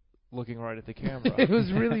 looking right at the camera. It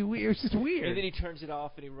was really weird. It was just weird. And then he turns it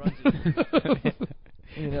off and he runs it,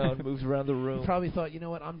 and moves around the room. He probably thought, you know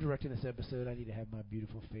what? I'm directing this episode. I need to have my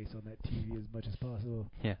beautiful face on that TV as much as possible.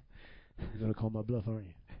 Yeah. You're gonna call my bluff, aren't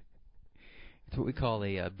you? It's what we call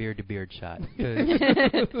a beard-to-beard shot.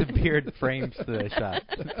 The beard frames the shot.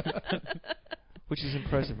 Which is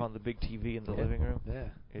impressive on the big TV in the living room. Yeah.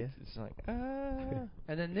 It's like, And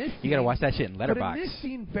then this. You got to scene- watch that shit in But in Letterboxd. this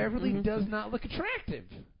scene, Beverly does not look attractive.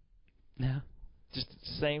 No. just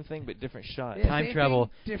same thing but different shot. Yeah, Time same travel.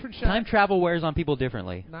 thing, different shot. Time travel wears on people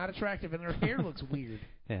differently. Not attractive, and her hair looks weird.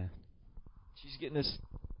 Yeah. She's getting this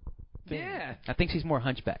thing. Yeah. I think she's more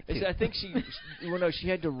hunchback, too. I think she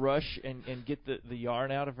had to rush and get the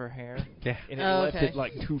yarn out of her hair. Yeah. And it Oh, left okay. it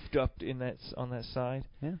like toofed up on that side.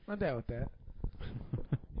 Yeah. I'm down with that.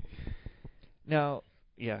 Now,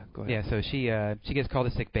 yeah, go ahead. Yeah, so she gets called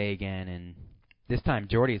to sick bay again, and this time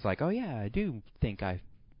Geordi's like, "Oh yeah, I do think I've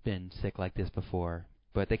been sick like this before,"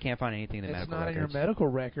 but they can't find anything in the It's medical not in records. your medical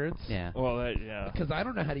records. Yeah. Well, yeah. Because I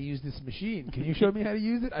don't know how to use this machine. Can you show me how to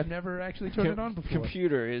use it? I've never actually turned it on before.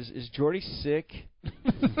 Computer, is Jordy sick?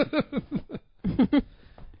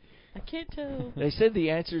 I can't tell. They said the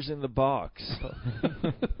answer's in the box.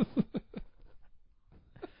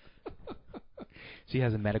 She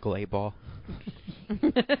has a medical 8-ball.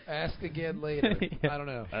 Ask again later. Yeah. I don't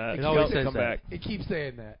know. It always says come that. back. It keeps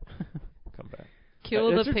saying that. Come back. Kill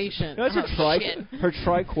That's the her- patient. That's Oh, her her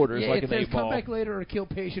tricorder is Yeah, like it an says 8 come ball. back later or kill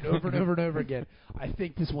patient over and over and over again. I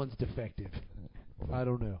think this one's defective. I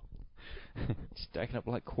don't know. Stacking up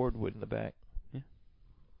like cordwood in the back.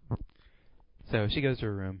 So she goes to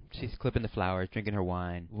her room. She's clipping the flowers, drinking her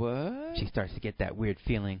wine. What? She starts to get that weird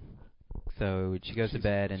feeling. So she goes to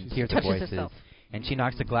bed and she's- hears the touches voices. herself. And she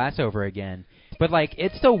knocks the glass over again. But, like,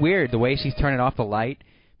 it's so weird the way she's turning off the light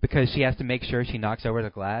because she has to make sure she knocks over the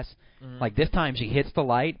glass. Like, this time she hits the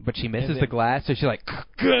light, but she misses And the then- glass, so she's like,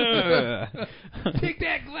 Take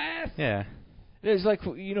that glass! Yeah. It's like,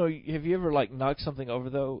 have you ever like knocked something over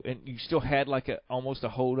though, and you still had like almost a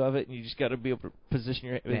hold of it, and you just got to be able to position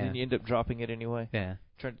your hand, and Yeah. then you end up dropping it anyway. Yeah.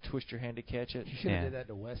 Trying to twist your hand to catch it. She should have Yeah. did that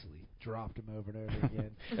to Wesley. Dropped him over and over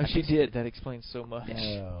again. Oh, she did. That explains so much.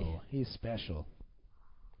 Oh, he's special.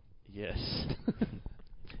 Yes.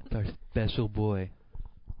 Our special boy.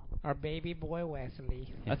 Our baby boy Wesley.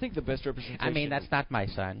 I think the best representation. I mean, that's not my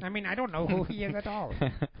son. I mean, I don't know who he is at all.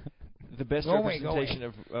 the best Go away,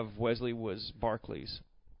 representation of Wesley was Barclays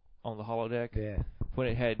on the holodeck Yeah. when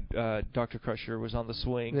it had Dr. Crusher was on the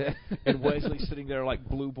swing Yeah. and Wesley sitting there like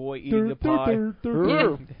Blue Boy eating the pie.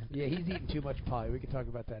 Yeah, he's eating too much pie. We can talk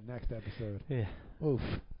about that next episode. Yeah. Oof.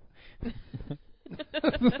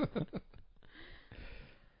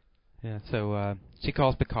 Yeah, so she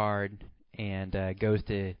calls Picard and goes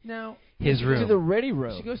to Now, his room. To the ready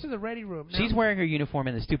room. she goes to the ready room. Now, She's wearing her uniform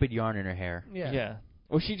and the stupid yarn in her hair. Yeah. Yeah.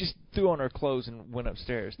 Well, she just threw on her clothes and went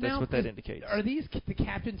upstairs. That's Now, what that indicates. Are these the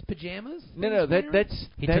captain's pajamas? No, that's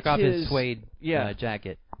He that's took off his his suede yeah.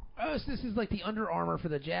 jacket. Oh, so this is like the Under Armour for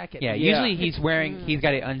the jacket. Yeah, Yeah. usually he's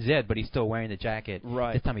got it unzipped, but he's still wearing the jacket.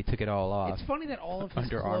 Right. This time he took it all off. It's funny that all of his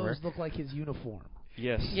Under clothes Armour. look like his uniform.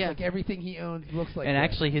 Yes. Yeah. Like everything he owns looks like and that.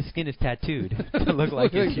 actually, his skin is tattooed to look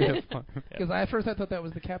like his uniform. Because at first I thought that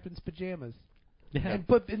was the captain's pajamas. Yeah.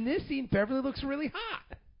 But in this scene, Beverly looks really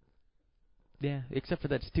hot. Yeah, except for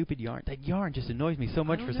that stupid yarn. That yarn just annoys me so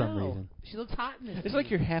much I for don't some know. reason. She looks hot in this. It's scene.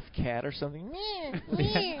 like you're half cat or something.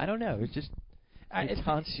 I don't know. It's just It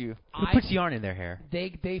taunts you. who puts yarn in their hair?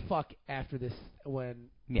 They fuck after this when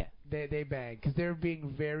Yeah. they bang because they're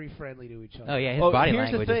being very friendly to each other. Oh yeah, his Oh, body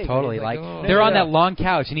here's the language thing. is totally He's like, like "Oh." they're No, on no. that long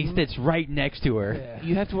couch and he sits right next to her. Yeah.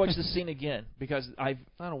 You have to watch the scene again because I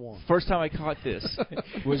don't want. first time I caught this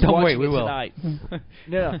was Don't watching wait, we it will. tonight.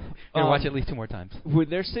 No, Gonna watch it at least 2 more times. when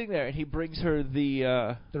they're sitting there and he brings her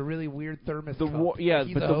the The really weird thermos. the cup. yeah,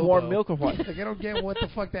 He's but a the hobo. warm milk or what? Like I don't get what the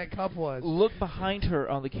fuck that cup was. Look behind her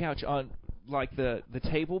on the couch on like the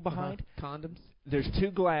table behind. Condoms. There's 2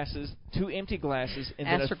 glasses, 2 empty glasses, and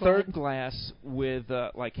then a Astroglide. third glass with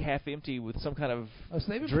like half empty with some kind of Oh, so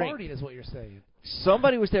they've been drink. partied, is what you're saying.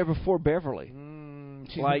 Somebody was there before Beverly.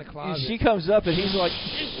 She's Like in the closet. she comes up and he's like,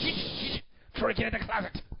 Troy, get in the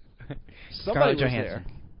closet. somebody Scarlett was Johansson. there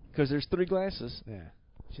because there's 3 glasses. Yeah,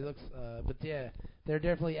 she looks. But yeah, they're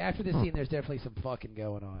definitely after this scene. There's definitely some fucking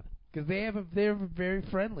going on because they're very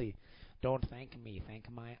friendly. Don't thank me.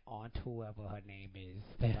 Thank my aunt, whoever her name is.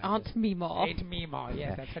 that I Aunt just- Meemaw. Aunt Meemaw.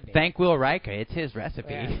 Yes, that's her name. Thank Will Riker. It's his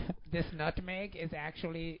recipe. Yeah. This nutmeg is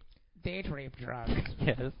actually date rape drug.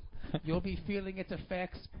 Yes. You'll be feeling its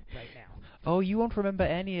effects right now. Oh, you won't remember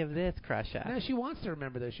any of this, Crusher. No, she wants to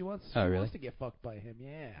remember this. She wants. She Oh, really? wants to get fucked by him.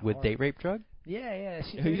 Yeah. With Or- date rape drug? Yeah, yeah.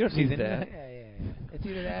 She, You don't she's need into that. Yeah. It's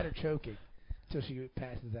either that or choking till she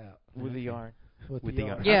passes out. With the yarn. With With the the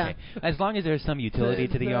yarn. Yeah. Okay. As long as there's some utility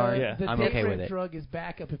to the yarn, Yeah. The I'm date okay rape with it. drug is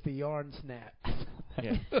backup if the yarn snaps.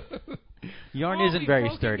 Yeah. Yarn Oh, isn't we very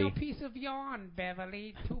broke sturdy. Your piece of yarn,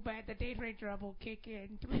 Beverly. Too bad the date rape drug will kick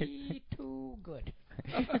in. 3, 2, good.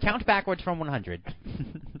 Count backwards from 100.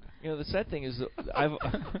 You know, the sad thing is, I've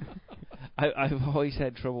always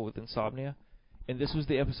had trouble with insomnia, and this was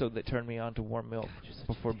the episode that turned me on to warm milk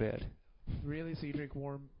before bed. Really? So you drink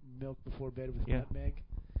warm milk before bed with Yeah. nutmeg?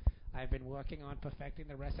 I've been working on perfecting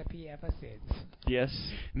the recipe ever since.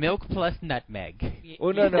 Yes. Milk plus nutmeg.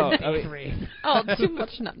 Well, no. I mean, Three. Oh, too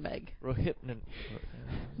much nutmeg. Rohypnol.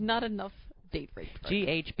 Not enough date rape drug.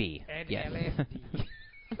 GHB. And Yes.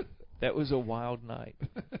 LSD. That was a wild night.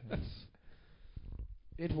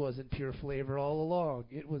 It wasn't pure flavor all along.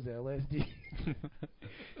 It was LSD.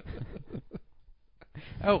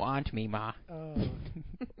 Oh, Aunt Meemaw. Oh,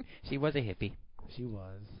 She was a hippie. she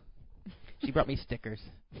was. She brought me stickers.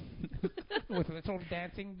 With little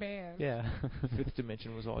dancing bears. Yeah. Fifth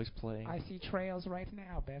Dimension was always playing. I see trails right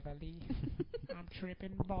now, Beverly. I'm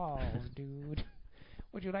tripping balls, dude.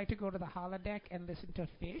 Would you like to go to the holodeck and listen to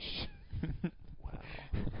Fish? Wow.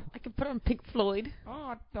 I could put on Pink Floyd.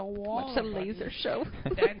 Oh, the wall. Watch a laser show.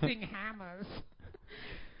 Dancing hammers.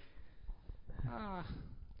 Ah.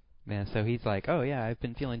 Man, so he's like, oh yeah, I've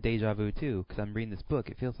been feeling deja vu too, because I'm reading this book.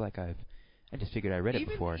 It feels like I just figured I read it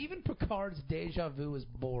before. Even Picard's deja vu is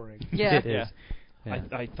boring. Yeah. It is. Yeah.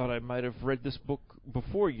 Yeah. I thought I might have read this book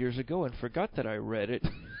before years ago and forgot that I read it,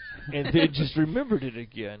 and then just remembered it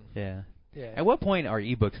again. Yeah. Yeah. At what point are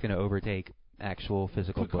ebooks going to overtake actual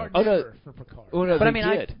physical Picard books? Oh, no. never for Picard. Oh no, But they I mean,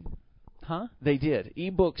 did. Huh? They did.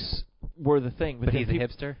 Ebooks were the thing, But then he's a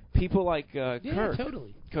hipster? People like Yeah, Kirk,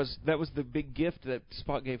 totally. because that was the big gift that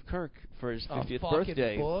Spock gave Kirk for his A 50th fucking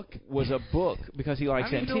birthday. book? Was a book because he likes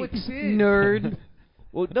I don't even know what antiques. this is. Nerd.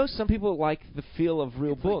 Well, no, some people like the feel of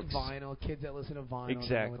real It's books. like vinyl, kids that listen to vinyl.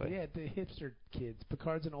 Exactly. Yeah, the hipster kids.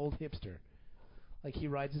 Picard's an old hipster. Like, he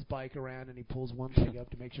rides his bike around and he pulls one leg up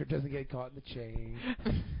to make sure it doesn't get caught in the chain.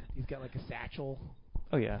 He's got, like, a satchel.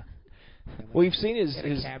 Oh yeah. And, like, Well, you've seen his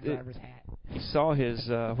and a cab driver's hat. you saw his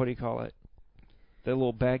what do you call it? The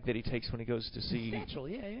little bag that he takes when he goes to His see. satchel,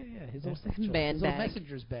 yeah. His little satchel. Man his bag. little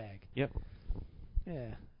messenger's bag. Yep. Yeah.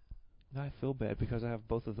 I feel bad because I have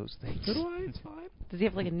both of those things. So do I. It's fine. Does he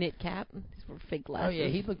have like a knit cap? These were fake Oh, glasses. yeah.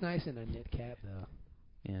 He'd look nice in a knit cap, though.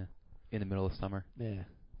 Yeah. In the middle of summer. Yeah.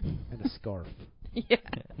 And a scarf. Yeah.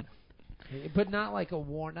 But not like a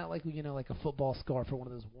warm, not like, you know, like a football scarf or one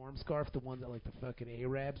of those warm scarves, the ones that like the fucking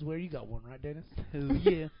Arabs wear. You got one, right, Dennis? Oh,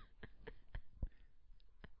 yeah.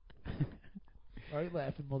 Why are you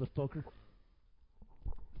laughing, motherfucker?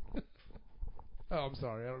 Oh, I'm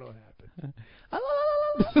sorry. I don't know what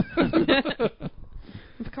happened.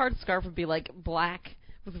 Picard's scarf would be like black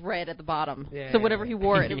with red at the bottom. Yeah, So yeah, whenever yeah. he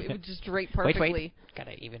wore it, it would just drape perfectly. Wait.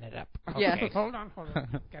 Gotta even it up. Yeah. Okay. Hold on.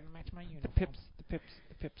 Gotta match my uniform. The pips.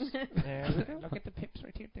 There we go. Look at the pips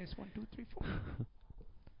right here. There's 1, 2, 3, 4.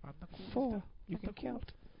 On the cool 4. stuff. You can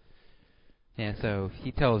count. Yeah, so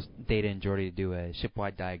he tells Data and Geordi to do a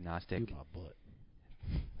shipwide diagnostic. Do my butt.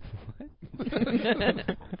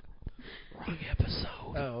 Wrong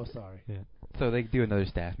episode. Oh, sorry. Yeah. So they do another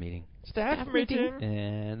staff meeting. Staff meeting.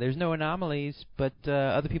 And there's no anomalies, but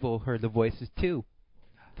other people heard the voices too.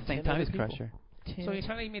 At the same 10 time other as people. Crusher. So you're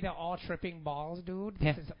telling me they're all tripping balls, dude?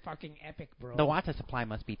 Yeah. This is fucking epic, bro. The water supply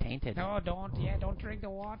must be tainted. No, don't drink the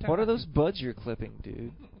water. What are those buds you're clipping,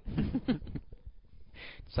 dude?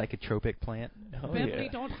 Psychotropic plant. Oh, Beverly,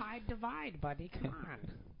 yeah. don't hide, divide, buddy. Come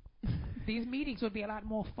on. These meetings would be a lot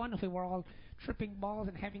more fun if we were all tripping balls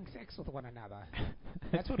and having sex with one another.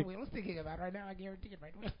 That's what Will's thinking about right now. I guarantee it,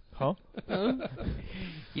 right, Will? Huh?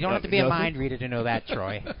 You don't have to be a Nothing? mind reader to know that,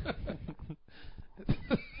 Troy.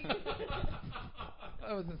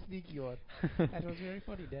 That was a sneaky one. That was very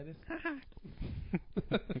funny, Dennis.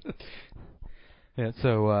 Yeah,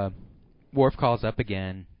 so Worf calls up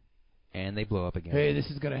again, and they blow up again. Hey, this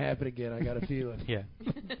is gonna happen again. I got a feeling. Yeah.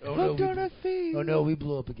 Oh no, we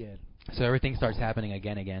blew up again. So everything starts happening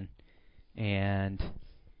again. And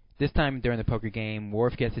this time during the poker game,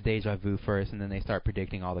 Worf gets a deja vu first, and then they start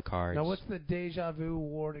predicting all the cards. Now, what's the deja vu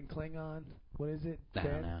ward in Klingon? What is it? I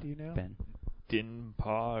Ben, don't know. do you know? Ben. Din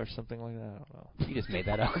Pa or something like that. I don't know. You just made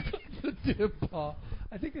that up. Dim Paw.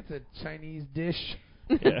 I think it's a Chinese dish.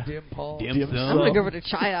 Yeah. Dim Paw. Dim sum. I'm going to go over to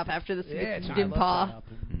Chai Up after this. Yeah, It's Chai Dim love Pa. Chai Up.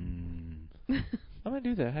 Mm. I'm gonna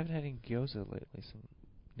do that. I haven't had any gyoza lately.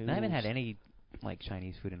 Some I haven't had noodles. any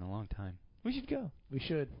Chinese food in a long time. We should go. We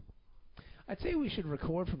should. I'd say we should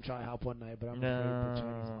record from Chai Hop one night, but I'm afraid the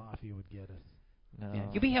Chinese No. Mafia would get us. No. Yeah.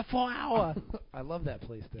 You'll be here 4 hours. I love that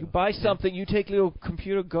place, though. You buy something, you take little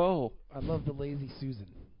computer go. I love the Lazy Susan.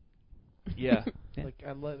 Yeah. Yeah. Like,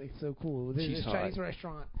 I love it's so cool. There's She's this hot. Chinese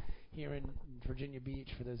restaurant here in Virginia Beach,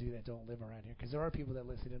 for those of you that don't live around here, because there are people that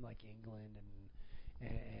listen in, like, England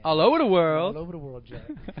and All over the world. all over the world, Jack.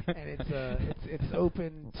 And it's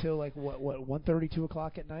open till like what 1:30, 2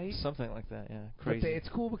 o'clock at night. Something like that, yeah. But Crazy. it's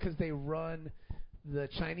cool because they run the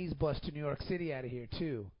Chinese bus to New York City out of here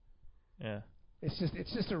too. Yeah. It's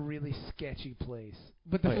just a really sketchy place.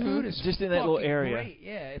 But the Oh, yeah. food is Just in that little fucking area. Great.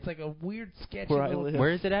 Yeah, it's like a weird sketchy Where I little. live. Where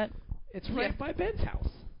is it at? It's right by Ben's house.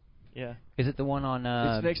 Yeah. Is it the one on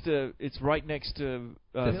It's right next to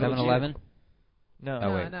the Village 7-Eleven? No.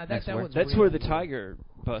 Oh, wait. no, next that where? one's That's real where the good. Tiger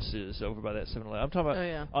bus is, over by that 7-Eleven. I'm talking about Oh,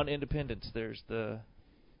 yeah. on Independence. There's the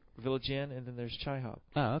Village Inn, and then there's Chai Hop.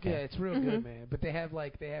 Oh, okay. Yeah, it's real good, man. But they have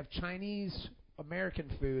Chinese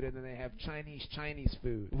American food, and then they have Chinese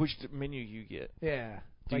food. Which menu you get? Yeah.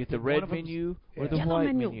 Do you Like get the one red of 'em's- menu or yeah. the Yellow white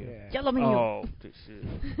menu. menu? Yeah. Yellow menu. Oh, this is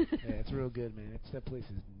Yeah, it's real good, man. That place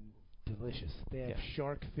is delicious. They have Yeah.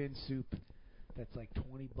 shark fin soup that's like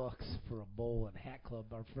 $20 for a bowl, and Hat Club,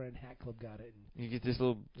 our friend Hat Club got it. And you get this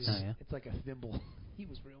little. Oh, yeah. It's like a thimble. He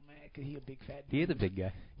was real mad 'cause he a big fat dude. He is a big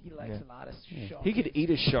guy. He likes Yeah. a lot of Yeah. shark. He could fin eat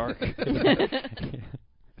a shark.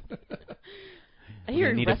 I hear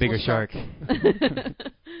You need it a bigger wrestles shark.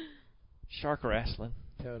 Shark wrestling.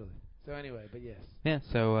 Totally. So anyway, but yes. Yeah,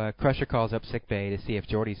 so Crusher calls up sick bay to see if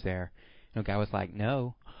Geordi's there. And the guy was like,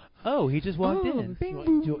 no. Oh, he just walked in.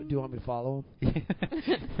 Do you want me to follow him?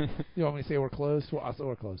 You want me to say we're closed? Well, I'll say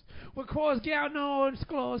we're closed. We're closed. Yeah, no, it's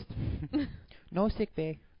closed. No sick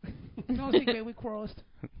bay. No, sick bay, we closed.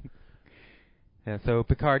 Yeah, so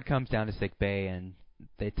Picard comes down to sick bay and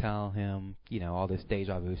they tell him, all this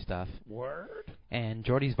deja vu stuff. Word? And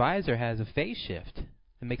Geordi's visor has a phase shift.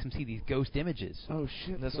 It makes him see these ghost images. Oh,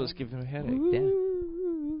 shit. And that's what's giving him a headache. Yeah.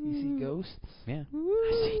 You see ghosts? Yeah.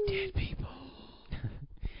 I see dead people.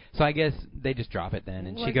 So I guess they just drop it then,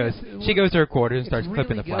 and Well, she I goes guess she goes to her quarters and it's starts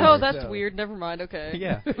clipping really the good. Oh, flowers. that's So- weird. Never mind. Okay.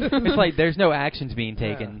 Yeah. It's like there's no actions being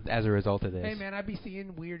taken as a result of this. Hey, man, I be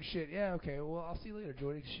seeing weird shit. Yeah, okay. Well, I'll see you later,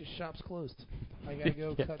 Jordy. Shop's closed. I gotta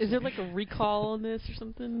go Yeah. cut Is there some- like a recall on this or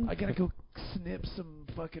something? I gotta go snip some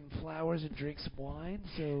fucking flowers and drink some wine,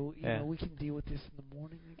 so, you Yeah. know, we can deal with this in the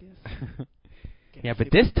morning, I guess. Yeah,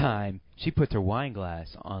 but this time she puts her wine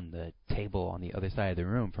glass on the table on the other side of the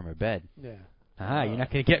room from her bed. Yeah. You're not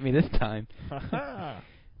going to get me this time.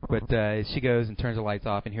 But she goes and turns the lights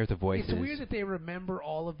off, and hears the voices. It's weird that they remember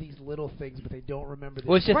all of these little things, but they don't remember this.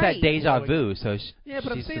 Well, it's just Right. that deja Like- vu. So Yeah,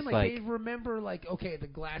 but I'm she's saying, just like, they remember, like, okay, the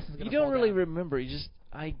glass is going to You don't really remember. You just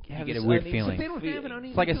I have get a this weird uneasy feeling. They don't have an uneasy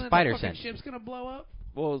It's like a feeling that spider the fucking sense. ship's gonna blow up.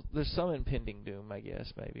 Well, there's some impending doom, I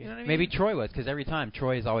guess, maybe. You know what I mean? Maybe Troy was, because every time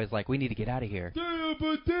Troy is always like, we need to get out of here.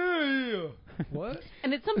 What?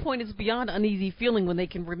 And at some point, it's beyond uneasy feeling when they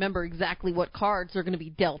can remember exactly what cards are going to be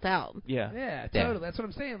dealt out. Yeah. Yeah, Yeah. totally. That's what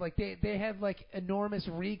I'm saying. Like they have like enormous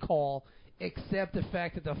recall, except the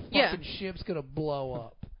fact that the fucking Yeah. ship's gonna blow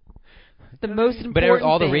up. The You know what I most mean? important But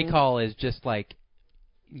all the thing- recall is just like,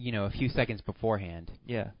 a few seconds beforehand.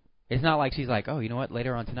 Yeah. It's not like she's like, oh, you know what?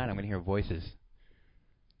 Later on tonight, I'm going to hear voices,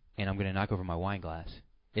 and I'm going to knock over my wine glass.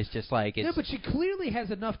 It's just like it's. No, but she clearly has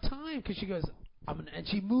enough time because she goes, and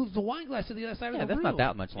she moves the wine glass to the other side yeah, of the that's room. not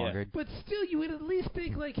that much Yeah. longer. But still, you would at least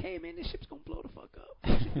think like, hey man, this ship's gonna blow the fuck up.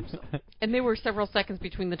 We should do something. And there were several seconds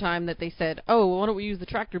between the time that they said, oh, why don't we use the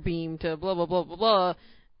tractor beam to blah, blah, blah, blah, blah,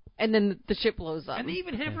 and then the ship blows up. And they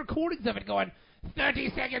even have recordings of it going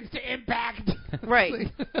 30 seconds to impact. Right.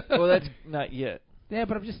 Well, that's not yet. Yeah,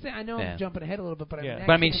 but I'm just saying. I know Yeah. I'm jumping ahead a little bit, but Yeah.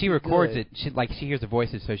 But I mean, that she can't be records good. it. She hears the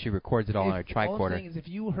voices, so she records it all on her All I'm tricorder. saying is, if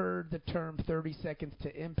you heard the term 30 seconds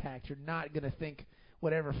to impact, you're not gonna think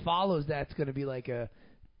whatever follows that's gonna be like a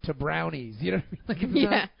to brownies. You know what I mean? Like it's Yeah.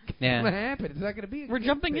 not Yeah. gonna happen. It's not gonna be. We're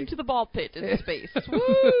jumping thing. into the ball pit in space.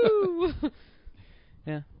 Woo!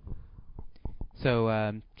 Yeah.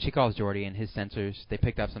 So she calls Jordy, and his sensors, they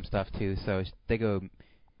picked up some stuff too. So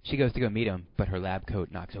she goes to go meet him, but her lab coat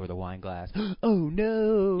knocks over the wine glass. Oh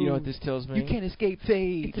no! You know what this tells me? You can't escape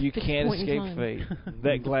fate. It's a You fixed can't point in escape time. fate.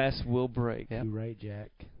 That glass will break. Yep. You're right, Jack.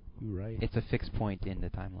 You're right. It's a fixed point in the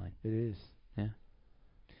timeline. It is. Yeah.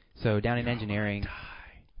 So down in engineering,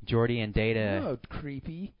 Jordy and Data Oh,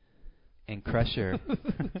 creepy. and Crusher,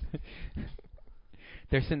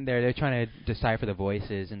 they're sitting there. They're trying to decipher the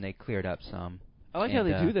voices, and they cleared up some. I like how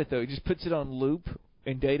And, they do that, though. He just puts it on loop,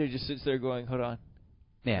 and Data just sits there going, hold on.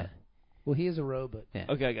 Yeah. Well, he is a robot. Yeah.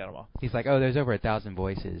 Okay, I got them all. He's like, oh, there's over 1,000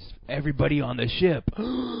 voices. Everybody on the ship.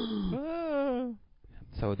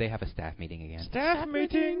 So they have a staff meeting again. Staff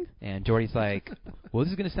meeting. And Jordy's like, well,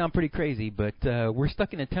 this is going to sound pretty crazy, but we're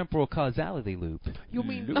stuck in a temporal causality loop. You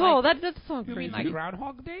mean? Oh, like, that sounds You crazy. mean like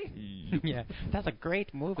Groundhog Day? Yeah. That's a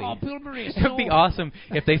great movie. Oh, Bill Murray is It would be awesome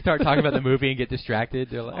if they start talking about the movie and get distracted.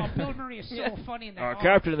 They're Oh, like, Bill Murray is so funny in that.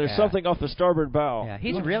 Captain, there's Yeah. something off the starboard bow. yeah,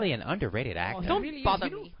 he's really an underrated actor. Don't really bother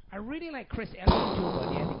is. You know, me. I really like Chris Elliott too,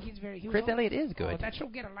 buddy. I think he's very. He was Chris all- Elliott is Oh, good. that show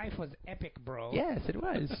Get a Life was epic, bro. Yes, it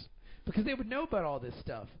was. Because they would know about all this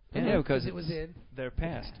stuff. Yeah, because it was in. Their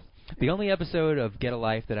past. The only episode of Get a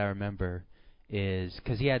Life that I remember is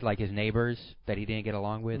because he had like his neighbors that he didn't get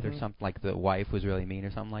along with, or Mhm. something, like the wife was really mean or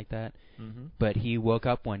something like that. Mm-hmm. But he woke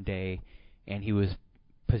up one day and he was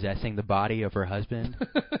possessing the body of her husband,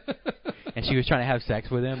 and she was trying to have sex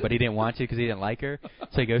with him, but he didn't want to because he didn't like her.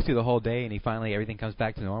 So he goes through the whole day, and he finally everything comes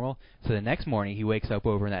back to normal. So the next morning he wakes up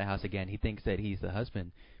over in that house again. He thinks that he's the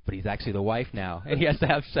husband, but he's actually the wife now, and he has to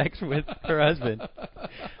have sex with her husband.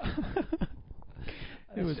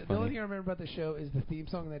 It was The funny. only thing I remember about the show is the theme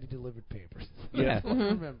song that he delivered papers. Yeah. That's all I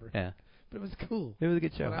Mhm. remember. Yeah, But it was cool. it was a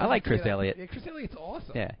good show. When I like was a Chris kid, Elliott. Yeah, Chris Elliott's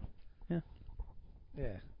awesome. Yeah,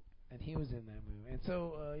 Yeah. And he was in that movie. And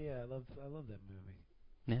so, yeah, I love that movie.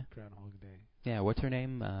 Yeah. Groundhog Day. yeah. What's her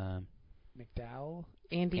name? McDowell.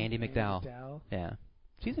 Andy. Andy McDowell. McDowell. Yeah,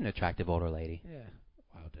 she's an attractive older lady. Yeah.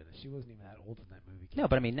 Wow, Dennis. She wasn't even that old in that movie. No,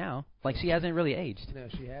 but I mean now, like she hasn't really aged. No,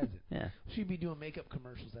 she hasn't. Yeah. She'd be doing makeup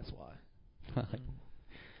commercials. That's why.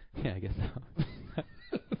 Yeah, I guess so.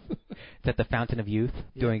 Is that the Fountain of Youth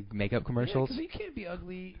doing makeup commercials? Yeah, 'cause you can't be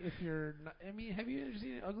ugly if you're not. I mean, have you ever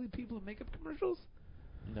seen ugly people in makeup commercials?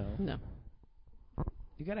 No. No.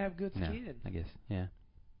 You gotta have good No, skin. I guess. Yeah.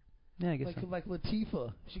 Yeah, I guess so. Like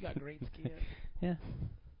Latifah, she got great skin. Yeah.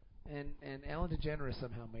 And Ellen DeGeneres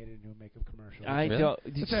somehow made it into a makeup commercial. I Really? don't.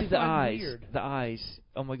 Did you Which I see the find eyes? weird. The eyes.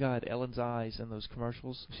 Oh my God, Ellen's eyes in those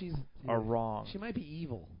commercials She's are wrong. She might be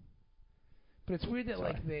evil. But it's weird that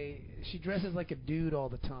Sorry. she dresses like a dude all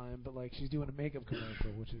the time, but like she's doing a makeup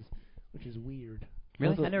commercial, which is weird.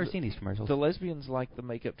 Really? Well, I've never seen these commercials. The lesbians like the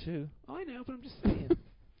makeup too. Oh, I know, but I'm just saying.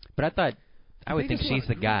 But I thought, I would They think just she's want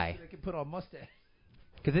the a goose guy. so They can put on mustache.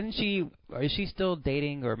 Because isn't she, or is she still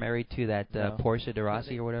dating or married to that No. Portia de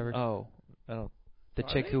Rossi or whatever? Oh, I don't. The Are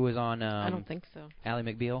chick they? who was on I don't think so. Ally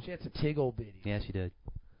McBeal? She had some tiggle bitties. Yeah, she did.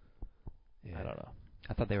 Yeah. I don't know.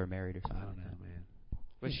 I thought they were married or I something. don't know, like that. man.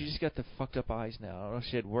 But she just got the fucked up eyes now. I don't know if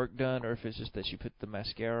she had work done or if it's just that she put the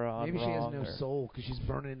mascara on Maybe she has wrong. no or soul because she's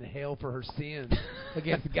burning in hell for her sins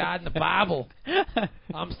against God and the Bible.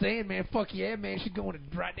 I'm saying, man, fuck yeah, man, she's going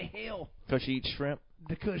right to hell Because she eats shrimp.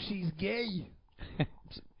 because she's gay.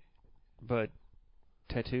 But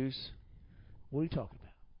tattoos, What are you talking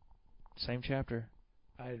about? same chapter.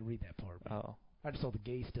 I didn't read that part. Man. Oh. I just saw the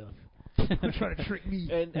gay stuff. They're trying to trick me.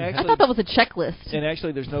 And I actually, thought that was a checklist. and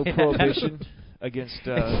actually, there's no prohibition against.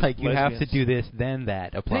 It's like you have to lesbians. do this, then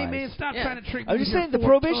that applies. Hey, man, stop Yeah. trying to trick me. I'm with just your saying the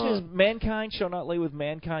forked prohibition is tongue. mankind shall not lay with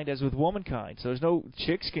mankind as with womankind. So there's no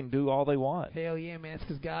chicks can do all they want. Hell yeah, man. It's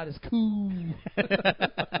because God is cool.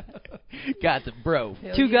 Got the bro.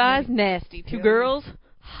 Hell Two yeah, guys, man. nasty. Two Hell girls,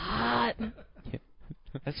 hot.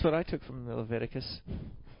 That's what I took from the Leviticus.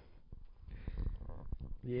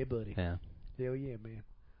 Yeah, buddy. Yeah. Hell yeah, man.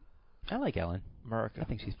 I like Ellen. America. I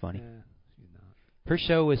think she's funny. Yeah, she's not. Her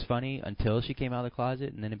show was funny until she came out of the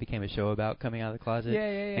closet, and then it became a show about coming out of the closet. Yeah,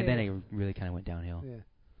 And then it really kind of went downhill. Yeah.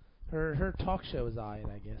 Her talk show is alright,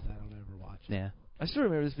 I guess. I don't ever watch it. Yeah. I still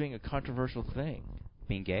remember this being a controversial thing.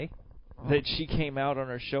 Being gay? That she came out on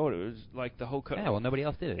her show. And it was like the whole. Yeah, well, nobody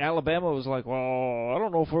else did it. Alabama was like, well, I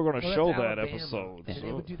don't know if we're going to Well, show that's that Alabama. episode. Yeah. They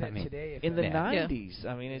So. would do that I mean, today. If In the that- Yeah. 90s.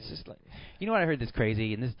 I mean, it's just like. You know what I heard that's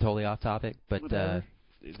crazy, and this is totally off topic, but Whatever.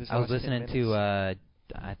 I was listening to,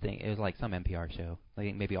 I think it was like some NPR show,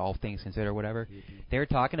 like maybe All Things Considered or whatever. They were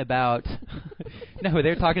talking about, no, they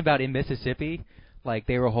were talking about in Mississippi, like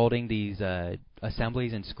they were holding these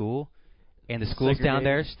assemblies in school, and the schools down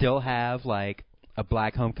there still have like a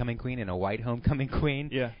black homecoming queen and a white homecoming queen,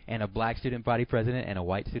 Yeah. and a black student body president and a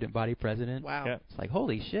white student body president. Wow. Yeah. It's like,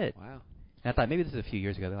 holy shit. Wow. And I thought maybe this is a few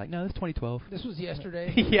years ago. They're like, no, this is 2012. This was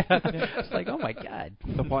yesterday. Yeah. It's like, oh my God.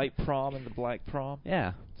 The white prom and the black prom.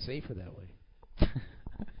 Yeah. Safer that way.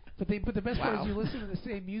 But the best part is you listen to the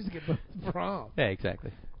same music at both prom. Yeah,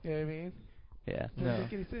 exactly. You know what I mean? Yeah. Doesn't No.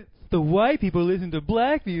 make any sense. The white people listen to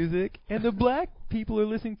black music, and the black people are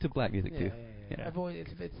listening to black music too. Yeah. I've always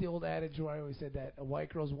it's the old adage where I always said that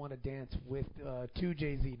white girls want to dance with to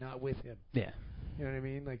Jay-Z, not with him. Yeah. You know what I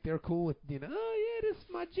mean? Like they're cool with oh yeah, this is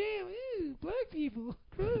my jam. Ew, black people,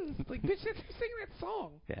 gross. Like bitch, that's who's singing that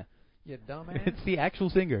song. Yeah. You dumbass. It's the actual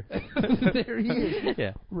singer. There he is.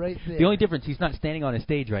 Yeah. Right there. The only difference, he's not standing on a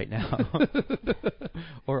stage right now,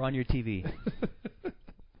 or on your TV. And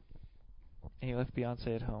he left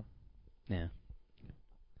Beyonce at home. Yeah.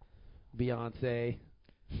 Beyonce.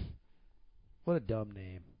 What a dumb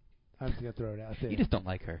name. I'm just gonna throw it out there. You just don't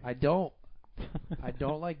like her. I don't. I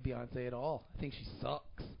don't like Beyonce at all. I think she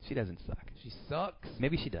sucks. She doesn't suck. She sucks.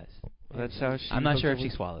 Maybe she does. That's how she. I'm not sure if was-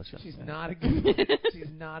 she swallows. She's Yeah. not a good. She's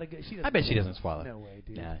not a good. She doesn't I bet she doesn't swallow. No way,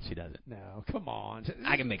 dude. Nah, she doesn't. No, come on.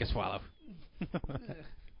 I can make her swallow.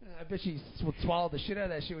 I bet she would swallow the shit out of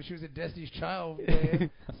that shit when she was in Destiny's Child.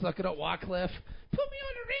 Man. Suck it up, Wyclef. Put me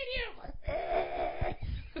on the radio.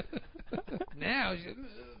 Now she's.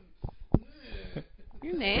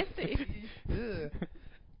 You're nasty. Ugh.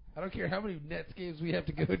 I don't care how many Nets games we have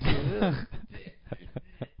to go to. Ugh.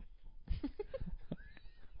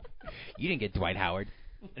 You didn't get Dwight Howard.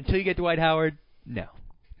 Until you get Dwight Howard, no.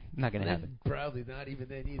 Not going to happen. Probably not even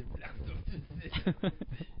then either.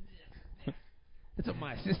 That's what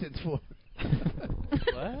my assistant's for.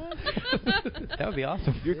 What? That would be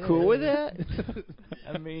awesome. You're cool with that?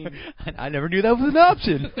 I mean, I never knew that was an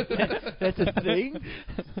option. that's a thing.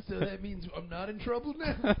 So that means I'm not in trouble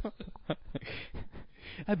now?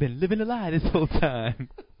 I've been living a lie this whole time.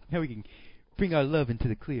 Now we can bring our love into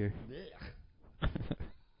the clear.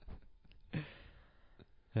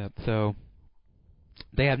 Yep, so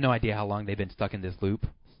they have no idea how long they've been stuck in this loop.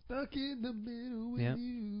 Stuck in the middle with Yep.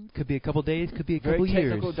 you. Could be a couple days, could be a couple Very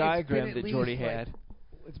years. technical diagram at that least, Jordy like, had.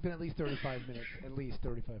 It's been at least 35 minutes. At least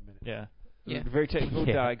 35 minutes. Yeah. Yeah. Very technical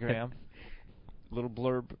Yeah. diagram. Little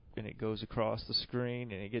blurb, and it goes across the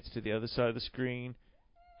screen, and it gets to the other side of the screen,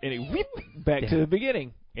 and it whip back to Yeah. the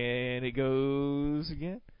beginning, and it goes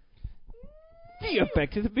again. Yeah,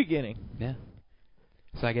 back to the beginning. Yeah.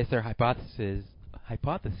 So I guess their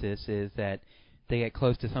hypothesis is that they get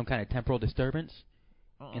close to some kind of temporal disturbance,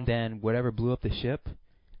 and then whatever blew up the ship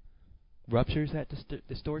ruptures that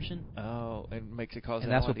distortion, Oh, and makes it cause.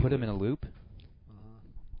 and that's what put them in a loop.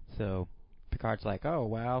 So Picard's like, oh,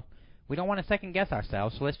 well, we don't want to second guess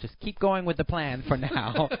ourselves, so let's just keep going with the plan for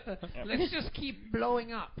now. Let's just keep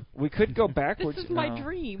blowing up. We could go backwards. This is my No.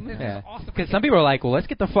 dream. Yeah. awesome. Because some people are like, well, let's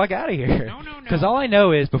get the fuck out of here. No, no, no. Because all I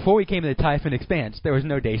know is before we came to the Typhon Expanse, there was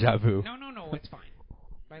no deja vu. No, it's fine.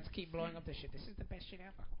 Let's keep blowing up the shit. This is the best shit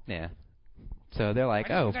ever. Yeah. So they're like, I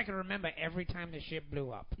just oh. wish I could remember every time the ship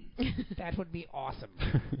blew up. That would be awesome.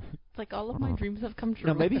 It's like all of my dreams have come true.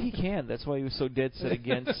 No, maybe he can. That's why he was so dead set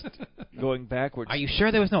against going backwards. Are you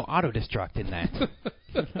sure there was no auto-destruct in that?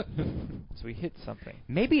 So he hit something.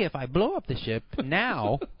 Maybe if I blow up the ship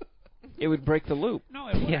now. It would break the loop. No,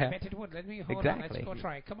 it would. Yeah. I bet it would. Let me hold Exactly. on. Let's go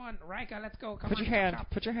try it. Come on, Riker, let's go. Come Put on. your hand. Chop,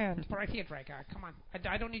 chop. Put your hand. Right here, Riker. Come on.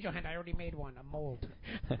 I don't need your hand. I already made one, a mold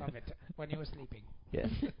of it when you were sleeping. Yes.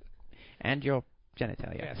 And your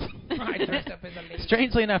genitalia. Yes. I dressed up as a lady.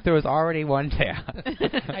 Strangely enough, there was already one there.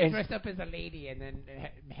 I dressed up as a lady and then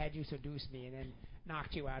had you seduce me and then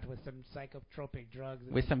knocked you out with some psychotropic drugs.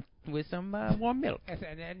 with some warm milk Yes,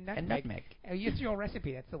 and then and nutmeg. It's your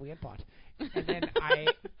recipe. That's the weird part. And then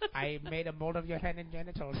I made a mold of your hand and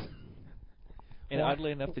genitals. And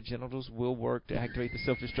oddly enough, the genitals will work to activate the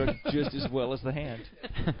self-destruct just as well as the hand.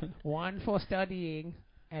 One for studying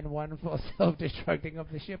and one for self-destructing of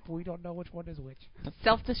the ship. We don't know which one is which.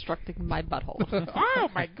 Self-destructing my butthole. Oh,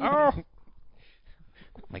 my God.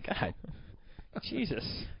 Oh my God.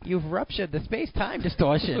 Jesus. You've ruptured the space-time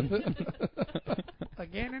distortion.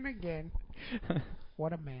 Again and again.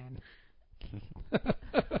 What a man.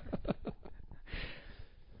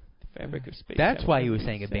 Fabric of space. That's why he was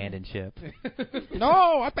saying abandoned ship.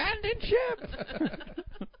 No, abandoned ship!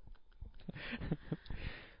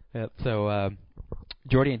 Yep, so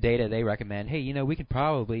Jordy and Data, they recommend, hey, we could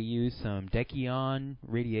probably use some Dekion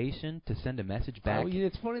radiation to send a message back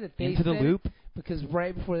It's funny that they into the said loop. it, because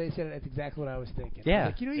right before they said it, that's exactly what I was thinking. Yeah. I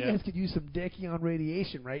was like, you guys could use some Dekion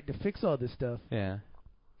radiation, right, to fix all this stuff. Yeah.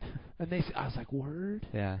 And I was like, word?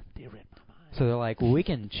 Yeah. They read my mind. So they're like, well, we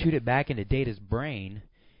can shoot it back into Data's brain,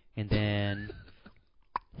 and then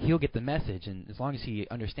he'll get the message, and as long as he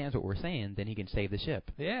understands what we're saying, then he can save the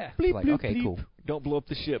ship. Yeah. Bleep, like, bleep, okay, bleep. Cool. Don't blow up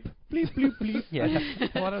the ship. Bleep, bleep, bleep. Yeah.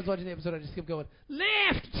 While I was watching the episode, I just kept going,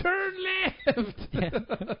 left, turn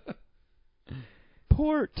left.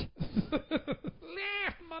 Port. Left,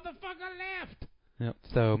 motherfucker, left. Yep.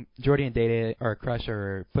 So Jordy and Data, or Crusher,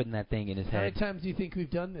 are putting that thing in his How many head. times do you think we've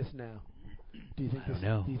done this now? Do you think I don't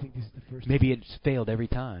know. Do you think this is the first Maybe it's failed every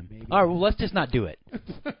time. Maybe. All right, well, let's just not do it.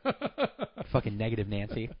 Fucking negative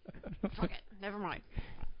Nancy. Fuck it. Never mind.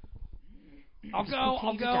 I'll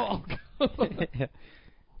go.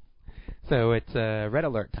 So it's red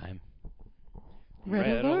alert time.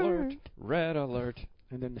 Red alert. Red alert.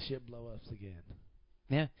 And then the ship blow ups again.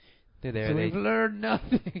 Yeah. They're there. So we've learned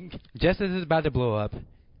nothing. Just as it's about to blow up,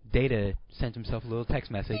 Data sends himself a little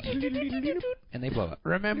text message, and they blow up.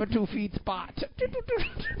 Remember 2 feet spot.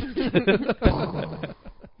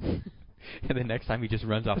 And the next time he just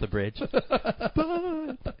runs off the bridge.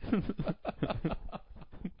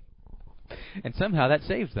 And somehow that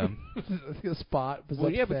saves them. Spot. Well,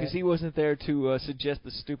 yeah, because he wasn't there to suggest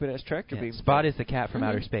the stupid-ass tractor beam. Spot is the cat from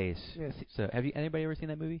outer space. Yes. So, anybody ever seen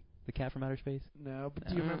that movie, The Cat from Outer Space? No, but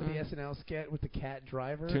do you remember the SNL skit with the cat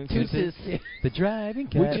driver? Toonses. The driving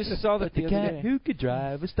cat. We just saw that the other cat day. who could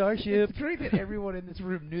drive a starship. It's great that everyone in this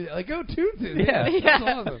room knew that. Like, oh, Toonses. Yeah. That's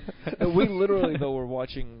awesome. We literally, though, were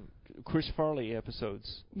watching Chris Farley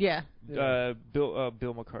episodes. Yeah. Bill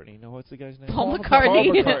McCartney. No, what's the guy's name? Paul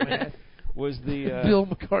McCartney. Paul McCartney was the... Bill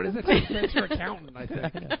McCartney. That's your accountant, I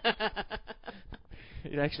think.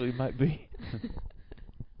 It actually might be.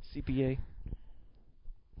 CPA.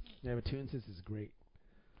 Yeah, but Toonses is great.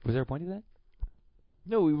 Was there a point to that?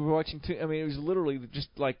 No, we were watching... it was literally just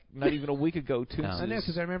like not even a week ago. Toonses. I know,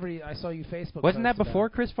 because I remember I saw you Facebook. Wasn't that before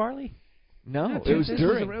Chris Farley? No, it was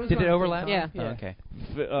during. Did it overlap? Yeah. Oh, okay.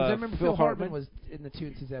 I remember Phil Hartman was in the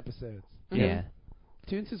Toonses episodes. Yeah.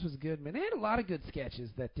 Toonses was good, man. They had a lot of good sketches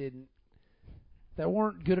that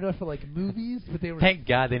weren't good enough for like movies, but they were. Thank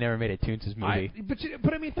God they never made a Toonses movie.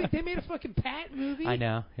 But I mean, they made a fucking Pat movie. I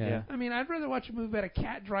know. Yeah. I mean, I'd rather watch a movie about a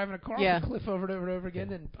cat driving a car off a cliff over and over and over again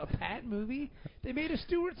than a Pat movie. They made a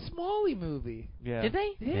Stuart Smalley movie. Yeah. Did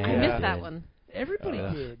they? Yeah. I missed that one. Everybody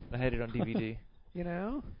did. I had it on DVD. You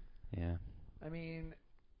know? Yeah. I mean,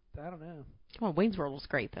 I don't know. Come on, Wayne's World was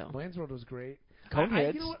great though. Wayne's World was great.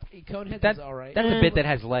 Coneheads. You know what? Coneheads That's was all right. That's a bit that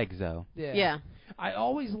has legs, though. Yeah. I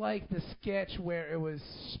always liked the sketch where it was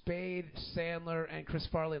Spade, Sandler, and Chris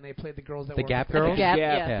Farley, and they played the girls that The were Gap Girls? The Gap,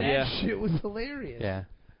 Yeah. yeah. That shit was hilarious. Yeah.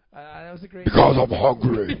 That was a great. Because I'm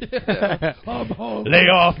hungry. I'm hungry. Lay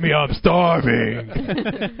off me, I'm starving.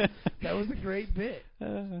 That was a great bit. You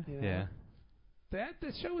know? Yeah.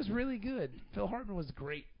 The show was really good. Phil Hartman was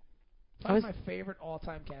great. Probably my favorite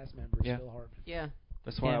all-time cast member is Phil Hartman. Yeah.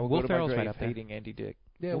 That's why Yeah, I will Will go to Ferrell's my grave right up there. hating Andy Dick.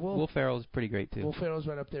 Yeah, Will Ferrell's pretty great, too. Will Ferrell's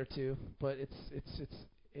right up there too, but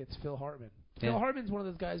it's Phil Hartman. Yeah. Phil Hartman's one of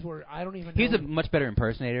those guys where I don't even. He's know a much better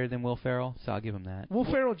impersonator than Will Ferrell, so I'll give him that. Will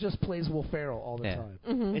Ferrell just plays Will Ferrell all the time.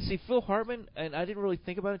 Mm-hmm. And see, Phil Hartman, and I didn't really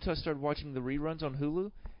think about it until I started watching the reruns on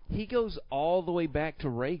Hulu. He goes all the way back to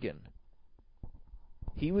Reagan.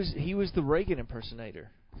 He was the Reagan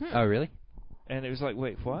impersonator. Oh, really? And it was like,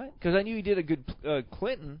 wait, what? Because I knew he did a good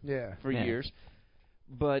Clinton for years,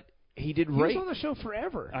 but he did He was Reagan. on the show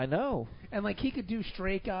forever. I know. And like he could do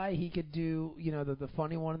Straight Guy, he could do the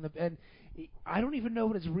funny one, and I don't even know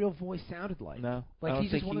what his real voice sounded like. No, I like don't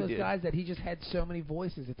he's think just one he of those did. guys that he just had so many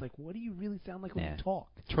voices. It's like, what do you really sound like when you talk?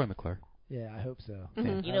 Troy McClure. Yeah, I hope so.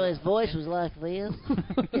 Mhm. You know, his voice was like this.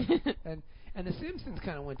 And the Simpsons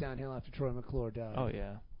kind of went downhill after Troy McClure died. Oh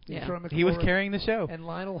yeah. Yeah. Troy McClure He was carrying the show. and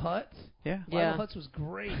Lionel Hutz. Yeah. Lionel Hutz was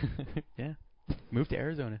great. Yeah. Moved to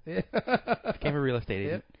Arizona. Yeah. Became a real estate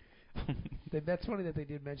agent. That's funny that they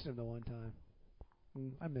did mention him the one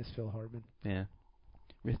time. I miss Phil Hartman. Yeah.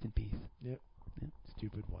 Rest in peace. Yep. Yeah.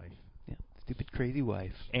 Stupid wife. Yeah. Stupid crazy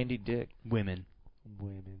wife. Andy Dick. Women.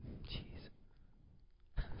 Women.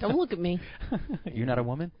 Jeez. Don't look at me. You're not a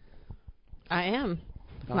woman? I am.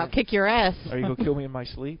 Fine. I'll kick your ass. Are you gonna kill me in my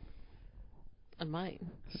sleep? I might.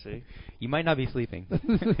 See. You might not be sleeping.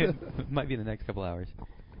 It might be in the next couple hours.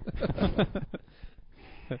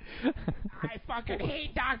 I fucking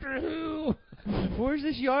hate Doctor Who. Where's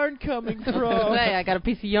this yarn coming Hey, from? I got a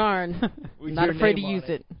piece of yarn. With Not your afraid to name on use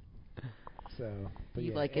it. So, but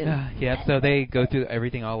You yeah, like it? Yeah, so they go through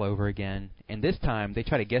everything all over again. And this time, they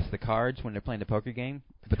try to guess the cards when they're playing the poker game.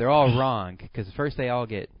 But they're all wrong, because first they all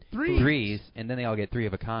get threes, and then they all get three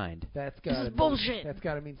of a kind. That's This gotta is bullshit. That's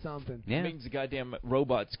got to mean something. Yeah. It means the goddamn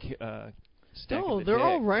robots stacking No, the they're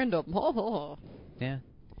all deck. random. Yeah.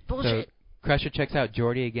 Bullshit. So Crusher checks out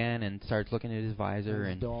Geordi again and starts looking at his visor,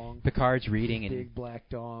 His and dong. Picard's reading, His and big black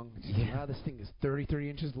dong. Yeah. Wow, this thing is 33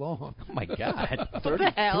 inches long. oh my god, What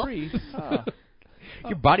the hell? 33. Huh.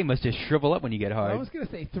 your body must just shrivel up when you get I hard. was gonna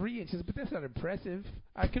say 3 inches, but that's not impressive.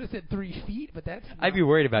 I could have said 3 feet, but that's. I'd be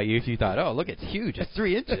worried about you if you thought, oh, look, it's huge. It's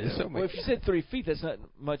 3 inches. Oh my Well, if you said 3 feet, that's not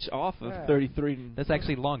much off of Yeah. 33. That's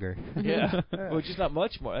actually longer. Yeah. Yeah. Well, just not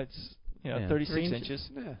much more. It's Yeah. 36 3 inches.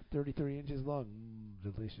 Yeah, 33 inches long.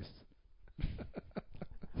 Delicious.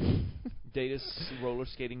 Data's roller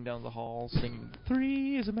skating down the hall, singing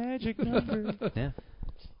 3 is a magic number. Yeah.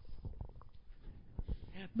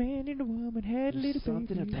 Man and a woman had a little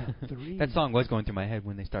Something baby. about 3. That song was going through my head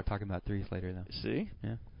when they start talking about threes later, though. See?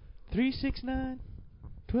 Yeah. 3, 6, 9,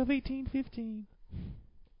 12, 18, 15.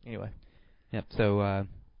 Anyway, Yep. So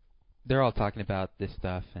they're all talking about this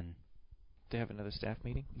stuff, and they have another staff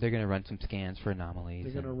meeting. they're going to run some scans for anomalies.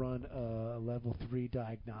 They're gonna and- run a level 3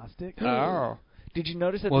 diagnostic. Oh. Did you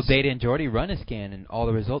notice that? Well, the Data and Geordi run a scan, and all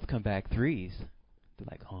the results come back threes. They're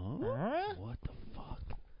like, huh? Huh? What the fuck?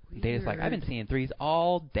 Data's like, I've been seeing threes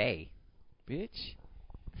all day. Bitch.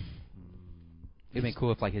 It'd been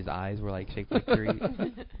cool if like his eyes were like shaped like threes.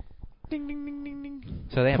 Ding, ding, ding, ding, ding.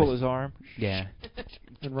 So they have Pull a- his arm. Yeah.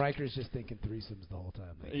 And Riker's just thinking threesomes the whole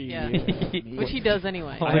time. Like, Yeah. Yeah. Which he does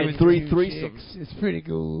anyway. I had Like, 3 two threesomes. chicks is pretty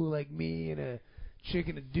cool. Like me and a chick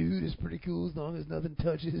and a dude is pretty cool as long as nothing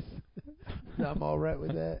touches. I'm all right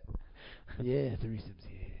with that. Yeah, threesomes.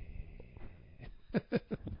 Yeah.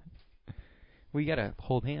 We gotta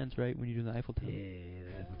hold hands, right, when you do the Eiffel Tower. Yeah,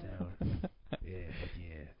 the Eiffel Tower. Yeah, fuck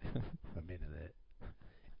yeah. I'm into that.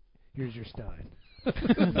 Here's your Stein.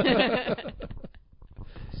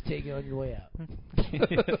 Just take it on your way out.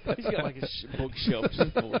 He's got like a bookshelf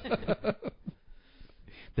just full of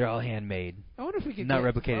They're all handmade. I wonder if we could Not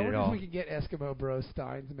get, replicated I wonder at all. If we could get Eskimo Bros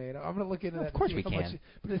Steins made. I'm gonna look into that. Of course to see we how can. Much,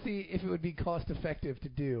 but to see if it would be cost effective to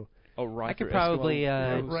do. Oh, Riker I could probably,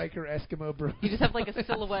 Eskimo Bros. Riker Eskimo Bros. You just have like a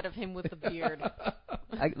silhouette of him with the beard.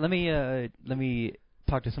 Let me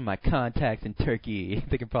talk to some of my contacts in Turkey.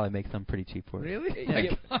 They could probably make some pretty cheap for it. Really? Yeah.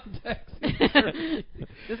 Like contacts.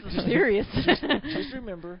 This is serious. Just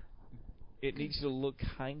remember, it needs to look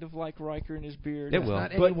kind of like Riker in his beard. It will.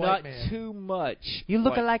 Not any But white not man. too much. You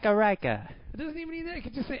look like a Riker. It doesn't even need that. It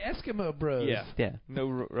could just say Eskimo Bros. Yeah. Yeah. No,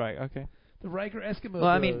 right, okay. The Riker Eskimo Well, Bros.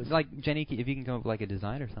 I mean, like Jenny, if you can come up with like a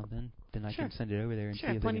design or something, then I Sure. can send it over there and Sure,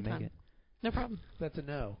 see if they plenty can make time. it. No problem. That's a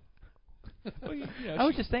no. Well, you know, I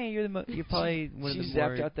was just saying, you're probably one of she the more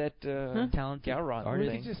zapped out that talented Gowron Or artists.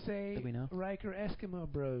 we thing. could just say that we know. Riker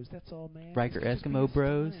Eskimo Bros. That's all, man. Riker Just Eskimo be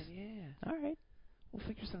Bros. fun, Yeah. All right, We'll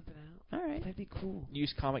figure something out. all right. That'd be cool.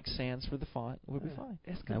 Use Comic Sans for the font. We'll be fine.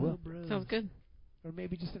 Eskimo I will. Bros. Sounds good. Or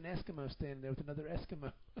maybe just an Eskimo standing there with another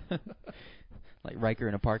Eskimo. Like Riker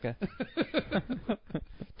in a parka.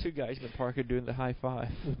 2 guys in the parka doing the high five.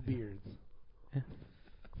 With beards.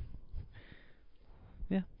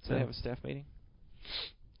 Yeah. So they have a staff meeting.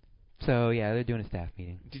 So yeah, they're doing a staff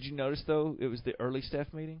meeting. Did you notice though? It was the early staff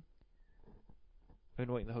meeting. I've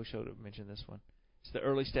been waiting the whole show to mention this one. It's the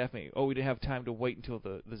early staff meeting. Oh, we didn't have time to wait until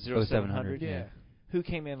the 0700. Yeah. Who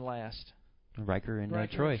came in last? Riker and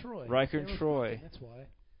Riker Troy. and Troy. Riker and They were Troy. fucking, that's why.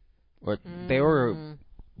 Or they were. Mm.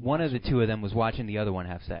 One of the two of them was watching the other one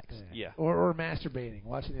have sex. Yeah. Or masturbating.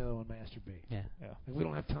 Watching the other one masturbate. Yeah. Like, we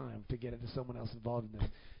don't have time to get into someone else involved in this.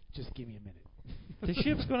 Just give me a minute. The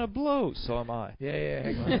ship's gonna blow. So am I. Yeah,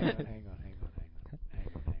 hang on, hang on.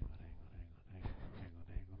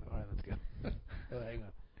 All right, let's go. Oh, hang on.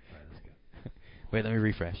 All right, let's go. Wait, let me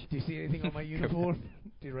refresh. Do you see anything on my uniform?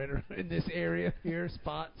 Dude, right around in this area here,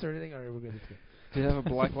 spots or anything. All right, we're good. Let's go. Did it have a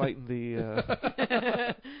black light in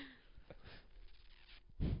the?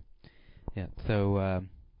 Yeah. So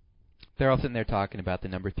they're all sitting there talking about the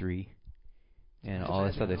number 3 and all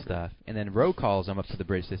this other stuff. And then Roe calls them up to the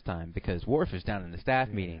bridge this time because Worf is down in the staff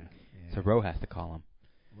meeting. Yeah. So Roe has to call him.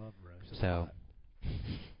 Love Roe. So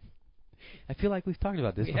I feel like we've talked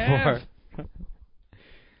about this We before.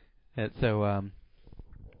 And so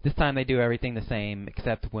this time they do everything the same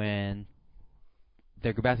except when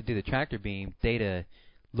they're about to do the tractor beam, Data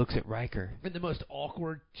looks at Riker. And the most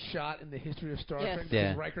awkward shot in the history of Star Yes. Trek. Yeah.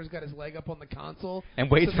 Because Riker's got his leg up on the console And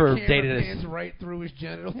waits so for the camera Data to pans right through his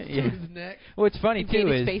genitals Yeah. to his neck. What's funny too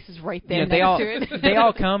Data's is face is right you there know, they next all to it. they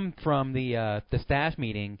all come from the staff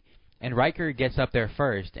meeting, and Riker gets up there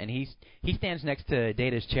first, and he stands next to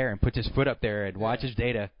Data's chair and puts his foot up there and watches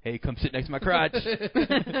Data. Hey, come sit next to my crotch.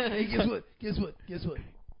 Hey, guess what? Guess what? Guess what?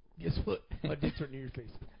 Guess what? My dick's right near your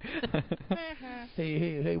face.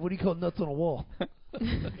 Hey, what do you call nuts on a wall?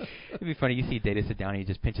 It'd be funny. You see Data sit down and he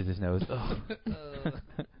just pinches his nose.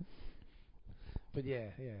 But yeah.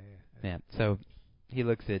 Yeah. So he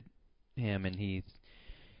looks at him and he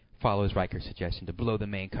follows Riker's suggestion to blow the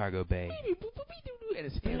main cargo bay. And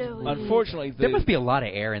his hands move. Unfortunately, There must be a lot of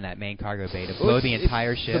air in that main cargo bay to blow the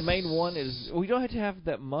entire ship. The main one is we don't have to have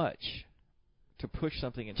that much to push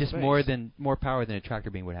something in Just space. more power than a tractor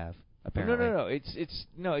beam would have. Apparently.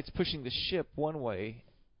 No. It's pushing the ship one way.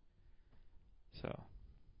 So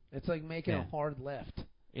It's like making Yeah. a hard left.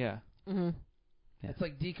 yeah. Mm-hmm. Yeah. It's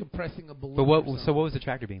like decompressing a balloon. But or what something. was the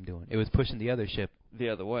tractor beam doing? It was pushing the other ship. The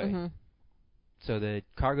other way. Mm-hmm. So the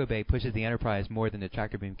cargo bay pushes the Enterprise more than the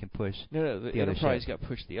tractor beam can push. No, the other Enterprise ship. got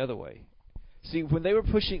pushed the other way. See, when they were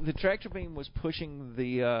pushing, the tractor beam was pushing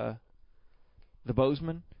the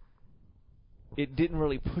Bozeman. It didn't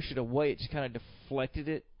really push it away. It just kind of deflected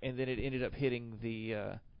it, and then it ended up hitting the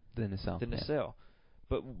nacelle. nacelle.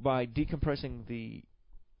 But by decompressing the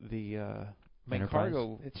main Enterprise.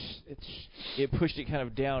 cargo, It's it pushed it kind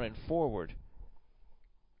of down and forward,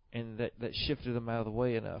 and that shifted them out of the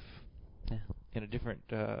way enough Yeah. in a different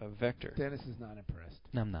vector. Dennis is not impressed.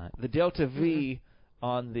 No, I'm not. The delta V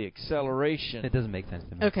on the acceleration. It doesn't make sense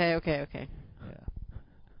to me. Okay. Yeah.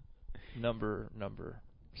 Number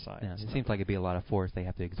signs. Yeah, it seems like it'd be a lot of force they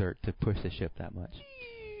have to exert to push the ship that much.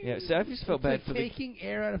 Yeah, so I just felt It's bad like for taking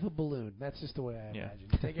air out of a balloon. That's just the way I Yeah. imagine.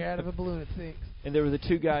 Take air out of a balloon, it sinks. and there were the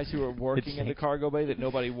two guys who were working in the sinks. cargo bay that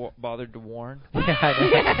nobody bothered to warn.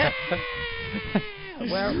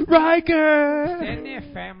 Well, Riker! send their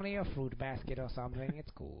family a fruit basket or something. It's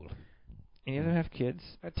cool. Any of them have kids?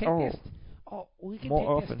 Take Oh. this. Oh, we can More take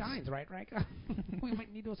orphans. their steins, right, Riker? We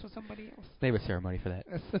might need those for somebody else. They have a ceremony for that.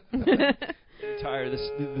 The entire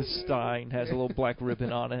the stein has a little black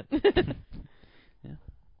ribbon on it. Yeah.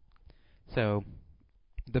 So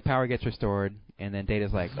the power gets restored, and then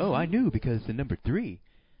Data's like, "Oh, I knew because the number 3.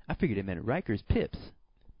 I figured it meant Riker's pips."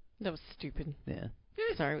 That was stupid. Yeah.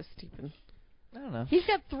 Sorry, it was stupid. I don't know. He's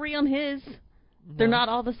got 3 on his. They're not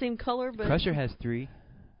all the same color, but Crusher has 3.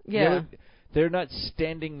 yeah. They're not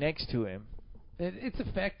standing next to him. It's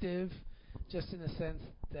effective, just in the sense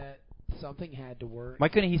that something had to work. Why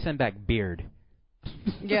couldn't he send back Beard?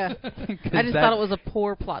 Yeah. 'Cause I just that- thought it was a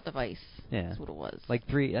poor plot device. Yeah. That's what it was. Like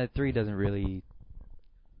 3 doesn't really.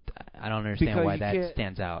 I don't understand Because why you that can't-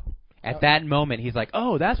 stands out. At that moment, he's like,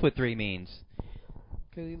 "Oh, that's what 3 means."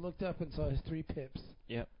 Because he looked up and saw his 3 pips.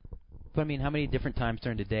 Yep. But I mean, how many different times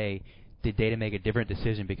during the day did Data make a different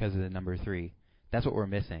decision because of the number 3? That's what we're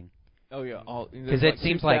missing. Oh yeah. Because it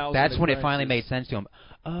seems like that's when it finally made occurrences. sense to him.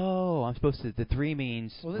 Oh, I'm supposed to. The 3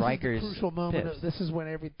 means Well, this Riker's is the crucial moment. pips. This is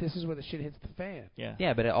when this is where the shit hits the fan. Yeah.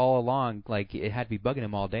 Yeah, but all along, like it had to be bugging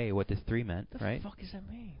him all day what this 3 meant, What right? the fuck does that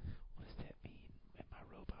mean? What does that mean in my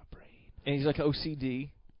robot brain? And he's like OCD,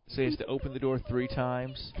 so he has to open the door 3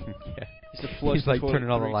 times. Yeah. He has to flush He's the like toilet turning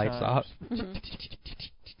all the 3 lights times. off.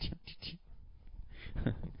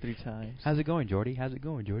 3 times. How's it going, Jordy? How's it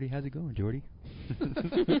going, Jordy? How's it going, Jordy?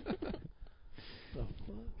 The fuck?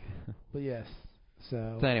 But yes.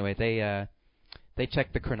 So anyway, they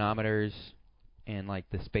check the chronometers and like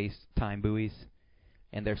the space time buoys,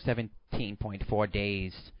 and they're 17.4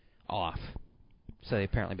 days off. So they've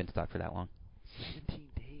apparently been stuck for that long. 17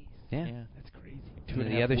 days. Yeah. That's crazy. Two and a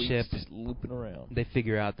the half other weeks ship- just looping around. They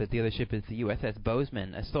figure out that the other ship is the USS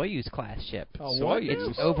Bozeman, a Soyuz class ship. Oh, what?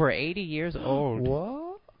 It's over 80 years old.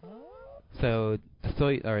 What? So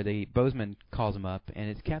the Bozeman calls him up, and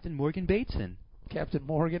it's Captain Morgan Bateson. Captain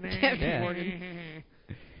Morgan. Yeah. Morgan.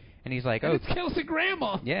 And he's like, And "Oh, it's Kelsey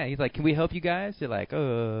Grandma. yeah." He's like, "Can we help you guys?" They're like,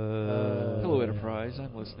 Hello, Enterprise.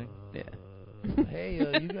 I'm listening. Yeah. Hey,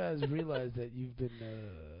 you guys realize that you've been kind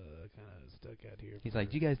of stuck out here. He's like,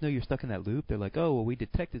 "Do you guys know you're stuck in that loop?" They're like, "Oh, well, we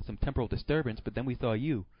detected some temporal disturbance, but then we saw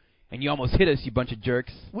you, and you almost hit us, you bunch of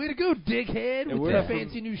jerks." Way to go, dickhead, Yeah, with we're your not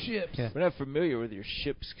fancy new ships. Yeah. We're not familiar with your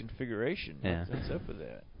ship's configuration. Yeah. What's up with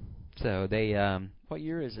that? So they What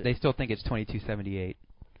year is it? they still think it's 2278,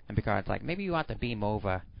 and Picard's like, "Maybe you want to beam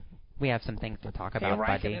over. We have some things to talk Hey, about,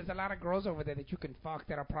 Riker, buddy." there's a lot of girls over there that you can fuck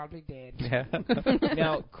that are probably dead. Yeah.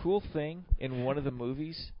 Now, cool thing in one of the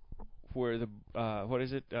movies where the what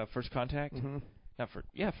is it? First Contact. Mm-hmm.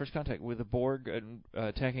 First Contact with the Borg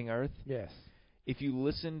attacking Earth. Yes. If you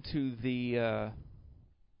listen to the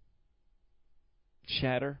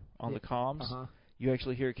chatter on the comms, you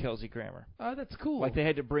actually hear Kelsey Grammer. Oh, that's cool. Like they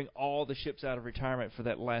had to bring all the ships out of retirement for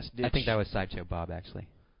that last ditch. I think that was Sideshow Bob, actually.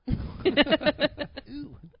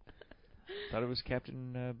 Ooh. Thought it was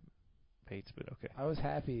Captain Bates, but okay. I was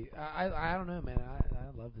happy. I don't know, man.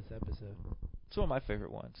 I love this episode. It's one of my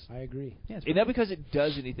favorite ones. I agree. Yeah, And not because it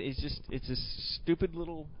does anything. It's a stupid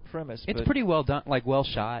little premise. it's but pretty well done, like well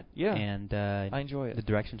shot. Yeah. And I enjoy it. the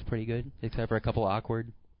direction's pretty good, except for a couple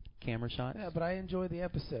awkward camera shots. Yeah, but I enjoy the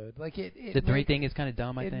episode. Like it The three makes, thing is kind of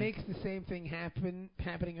dumb, I it think. makes the same thing happening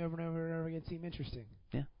over and over and over again seem interesting.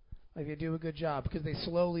 Yeah. Like they do a good job because they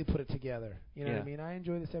slowly put it together. You know what I Yeah. mean? I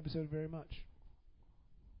enjoy this episode very much.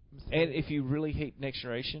 And if you really hate Next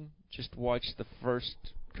Generation, just watch the first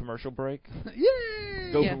commercial break.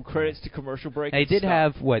 Yay! Go Yeah. from credits to commercial break. They and did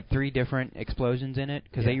stop. have, 3 different explosions in it?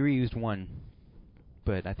 Because Yeah. they reused one.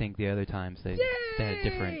 But I think the other times they had Yay!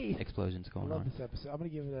 different explosions I going love on. this episode. I'm gonna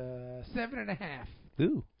give it a 7.5.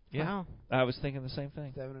 Ooh, Yeah. Wow. I was thinking the same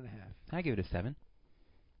thing. 7.5. I give it a 7.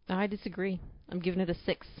 No, I disagree. I'm giving it a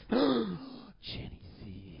 6. Jenny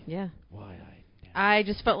C. Yeah. Why I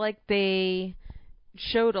just felt like they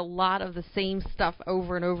showed a lot of the same stuff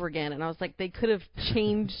over and over again, and I was like, they could have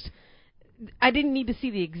changed. I didn't need to see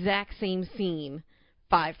the exact same scene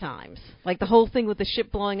 5 times. Like the whole thing with the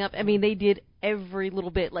ship blowing up. I mean, they did every little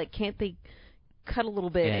bit. Like, can't they cut a little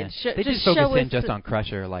bit? Yeah. And They just show focused in us just on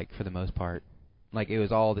Crusher, like, for the most part. Like, it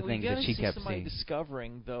was all the Well, things you that gotta she see kept somebody seeing.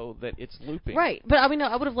 discovering though that it's looping. Right, but I mean, no,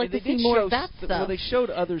 I would have liked And to they see did more show of that st- stuff. Well, they showed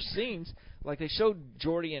other scenes. Like they showed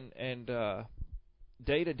Geordi and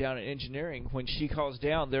Data down in engineering. When she calls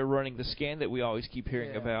down, they're running the scan that we always keep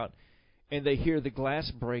hearing Yeah. about. And they hear the glass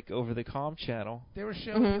break over the comm channel. They were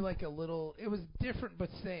showing Mhm. you like a little. It was different but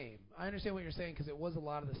same. I understand what you're saying because it was a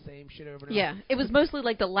lot of the same shit over and Yeah, over. it was mostly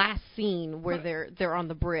like the last scene where But- they're on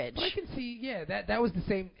the bridge. But I can see, yeah, that was the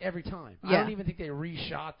same every time. I Yeah. don't even think they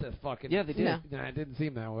reshot the fucking. Yeah, they did. No. Nah, it didn't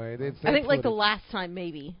seem that way. They had I think same like the footage. last time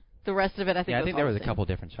maybe. The rest of it, I think. Yeah, I think there all was a the couple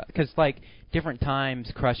different shots. Because, like, different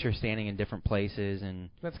times, Crusher standing in different places,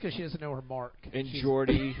 and... That's because she doesn't know her mark. And She's-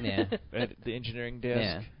 Geordi Yeah. at the engineering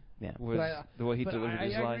desk Yeah. was the way he But delivered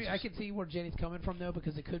his I lines. agree. I can see where Jenny's coming from though,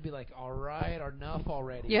 because it could be like, all right, or enough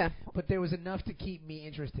already. Yeah. But there was enough to keep me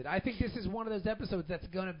interested. I think this is one of those episodes that's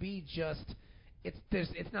gonna be just.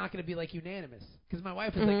 It's not going to be like unanimous because my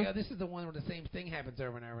wife was Mhm. like, oh, this is the one where the same thing happens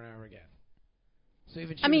over and over and over again. So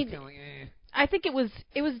even she I mean, was kind of like, eh. I think it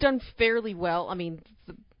was done fairly well. I mean,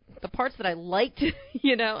 the parts that I liked,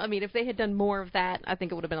 you know, I mean, if they had done more of that, I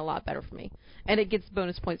think it would have been a lot better for me. And it gets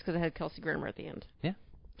bonus points because it had Kelsey Grammer at the end.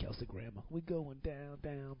 Kelsey Grammer, we going down,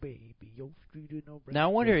 down, baby. Your street is no Now,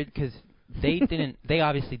 I wonder, because they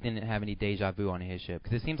obviously didn't have any deja vu on his ship,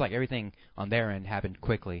 because it seems like everything on their end happened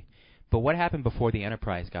quickly. But what happened before the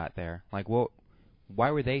Enterprise got there? Like,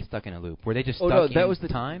 why were they stuck in a loop? Were they just stuck that in was the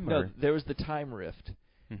time? No, or? there was the time rift.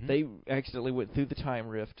 Mhm. They accidentally went through the time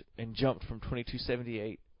rift and jumped from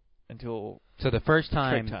 2278 until, So the first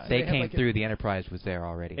time time. they They had came like a- through, the Enterprise was there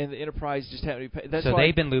already. and the Enterprise just happened to be. That's So why,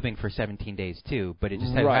 they've been looping for 17 days too, but it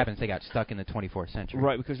just so Right. happens they got stuck in the 24th century.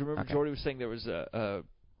 right, because remember Okay. Geordi was saying there was a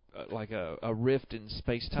rift in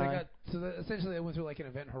space time. Essentially, they went through like an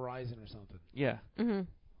event horizon or something, Yeah. Mm-hmm.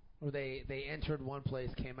 where they entered one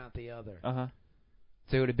place, came out the other. Uh-huh.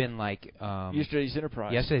 So it would have been like Yesterday's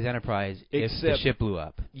Enterprise. yesterday's Enterprise if the Except- ship blew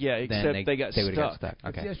up. Yeah, except then they got would have got stuck. stuck.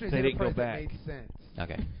 It's Okay. yesterday's They didn't go Enterprise that back. made sense.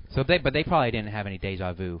 Okay. So they probably didn't have any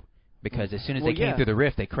deja vu because as soon as Well, they came yeah. through the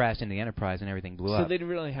rift, they crashed into the Enterprise and everything blew So up. they didn't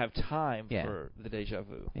really have time Yeah. for the deja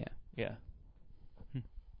vu. Yeah. Yeah.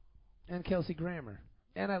 And Kelsey Grammer.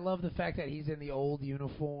 And I love the fact that he's in the old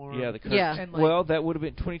uniform. Yeah, the Kirk. Yeah. And like, Well, that would have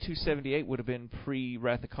been 2278 would have been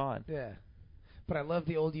pre-Wrath of Khan. yeah. But I love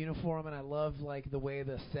the old uniform, and I love like the way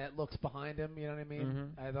the set looks behind him. You know what I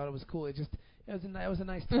mean? Mhm. I thought it was cool. It was a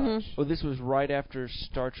nice touch. Mhm. Well, this was right after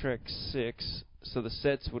Star Trek 6, so the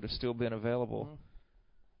sets would have still been available.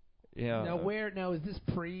 Yeah. Now is this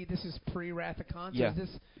pre? This is pre Wrath of Khan. So Yeah. Is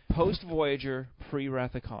this Post Voyager, pre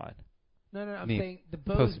Wrath of Khan. No, I'm mean, saying the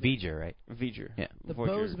Post Bozeman. V'ger, right? V'ger. Yeah. The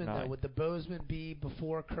Voyager Bozeman, 9. though, would the Bozeman be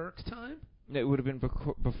before Kirk's time? It would have been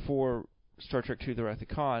before Star Trek II: The Wrath of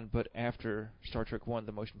Khan, but after Star Trek I: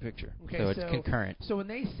 The Motion Picture. Okay, So it's concurrent. So when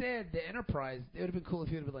they said the Enterprise, it would have been cool if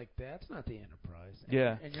you would have been like, "That's not the Enterprise." And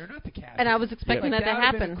Yeah. And you're not the captain. And I was expecting Like, that to would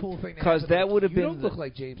have been happen. a cool thing to 'Cause happen. that Like, would have you been don't the- look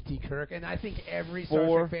like James T. Kirk, and I think every Star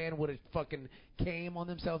For- Trek fan would have fucking came on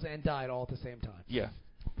themselves and died all at the same time. Yeah.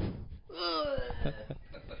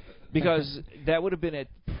 Because that would have been at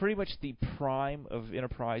pretty much the prime of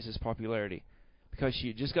Enterprise's popularity. Because she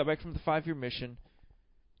had just got back from the 5-year mission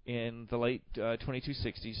in the late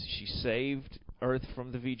 2260s. She saved Earth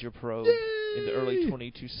from the V'ger probe in the early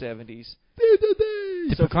 2270s.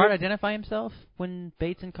 Did Picard identify himself when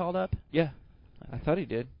Bateson called up? Yeah, I thought he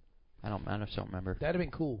did. I just don't remember. That'd have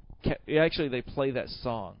been cool. Actually, they play that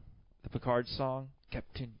song, the Picard song,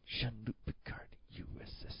 Captain Jean-Luc Picard,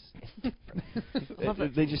 USS.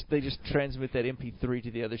 they just transmit that MP3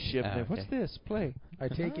 to the other ship. And okay. What's this? Play. I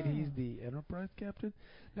take it he's the Enterprise captain.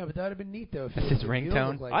 No, but that would have been neat though. If That's you his look- you don't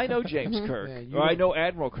ringtone? look like I know James Kirk. Yeah, you Or I don't- know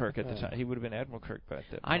Admiral Kirk at the Yeah. time. He would have been Admiral Kirk back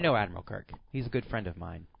then. I know Admiral Kirk. He's a good friend of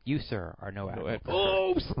mine. You, sir, are no Admiral Kirk.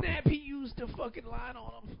 Oh snap! He used a fucking line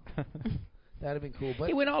on him. That'd have been cool, but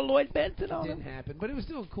He went all Lloyd Benson it on didn't him. happen. But it was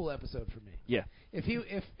still a cool episode for me. Yeah.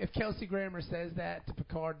 If Kelsey Grammer says that to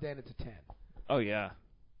Picard, then it's a 10. Oh, yeah.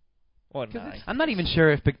 What 'Cause night. I'm not even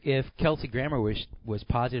sure if Kelsey Grammer was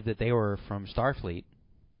positive that they were from Starfleet.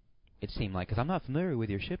 It seemed like, because I'm not familiar with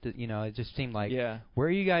your ship. It just seemed like, Yeah. where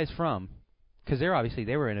are you guys from? Because they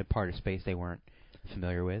were in a part of space they weren't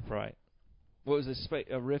familiar with. Right. What was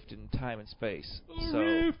a rift in time and space? A So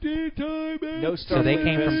rift in time and no So they Starfleet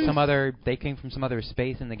came from vessels. some other. They came from some other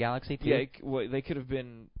space in the galaxy too. Yeah, they could have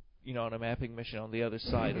been, on a mapping mission on the other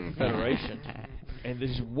side of the Federation, and they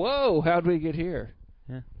just, whoa, how'd we get here?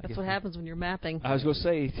 Yeah, I That's guess what so. happens when you're mapping. I was gonna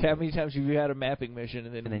say, how many times have you had a mapping mission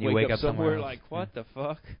and then you wake up somewhere else. like, what the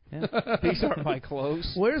fuck? Yeah. These aren't my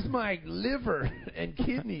clothes. Where's my liver and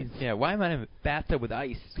kidneys? Yeah, why am I in a bathtub with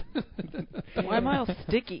ice? Why am I all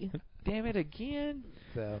sticky? Damn it again.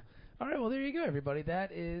 So, all right, well, there you go, everybody.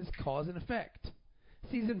 That is Cause and Effect.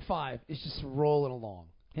 Season 5 is just rolling along.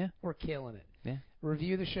 Yeah. We're killing it. Yeah.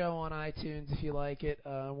 Review the show on iTunes if you like it.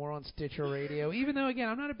 We're on Stitcher Radio. Even though, again,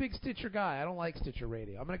 I'm not a big Stitcher guy. I don't like Stitcher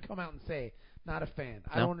Radio. I'm going to come out and say, not a fan.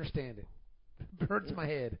 I No. don't understand it. It hurts my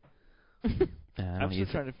head. Yeah, I I'm don't still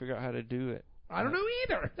use trying to figure out how to do it. I don't know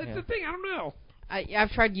either. That's Yeah. the thing. I don't know.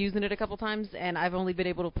 I've tried using it a couple times, and I've only been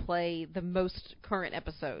able to play the most current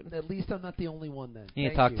episode. At least I'm not the only one then. You need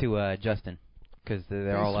to Thank talk you. to Justin, because they're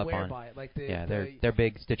They all up swear on. by it. Like They're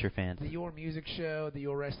big Stitcher fans. The Your Music Show, the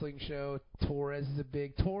Your Wrestling Show. Torres is a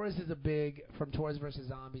big from Torres versus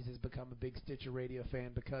Zombies has become a big Stitcher Radio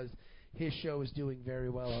fan because his show is doing very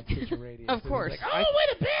well on Stitcher Radio. Of So he's course. like, oh,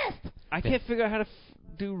 we're the best. I can't figure out how to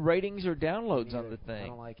do ratings or downloads Neither. on the I thing.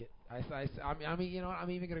 don't like it. I mean, you know what? I'm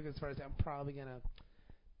even gonna go as far as I'm probably gonna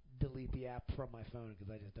delete the app from my phone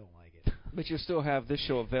because I just don't like it. But you'll still have this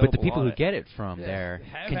show available. But the people on who it. get it from Yeah, there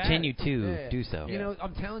have continue at it. to Yeah. do so. You know,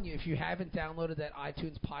 I'm telling you, if you haven't downloaded that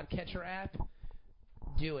iTunes Podcatcher app,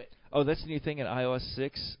 do it. Oh, that's the new thing in iOS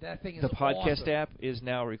 6. That thing is The podcast awesome. app is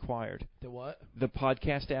now required. The what? The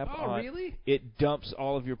podcast app. Oh, really? It dumps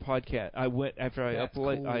all of your podcast. I went after I That's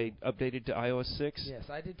upload. cool. I updated to iOS 6. Yes,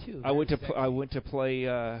 I did too. I went to Very I sexy. went to play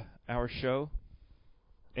our show,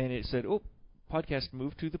 and it said, "Oh, podcast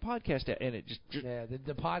moved to the podcast app," and it just Yeah,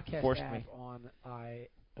 the podcast forced app me. on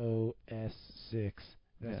iOS 6.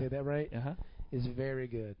 Did I Yeah. say that right? uh-huh. Is very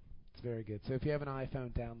good. It's very good. So if you have an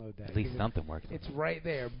iPhone, download that. At least 'Cause something works. It's right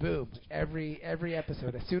there. Boom. Every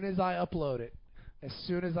episode. As soon as I upload it, as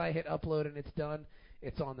soon as I hit upload and it's done,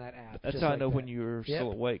 it's on that app. That's just how I like know that. when you're Yep.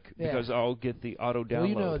 still awake Yeah. because I'll get the auto download. Well,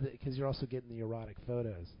 you know that because you're also getting the erotic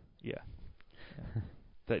photos. Yeah.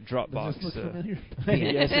 That Does Dropbox. this look familiar?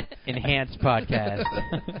 Yes. Enhanced podcast.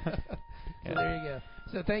 So there you go.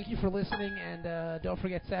 So thank you for listening, and don't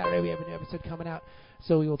forget Saturday we have a new episode coming out.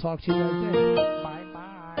 So we will talk to you guys then. Bye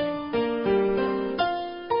bye.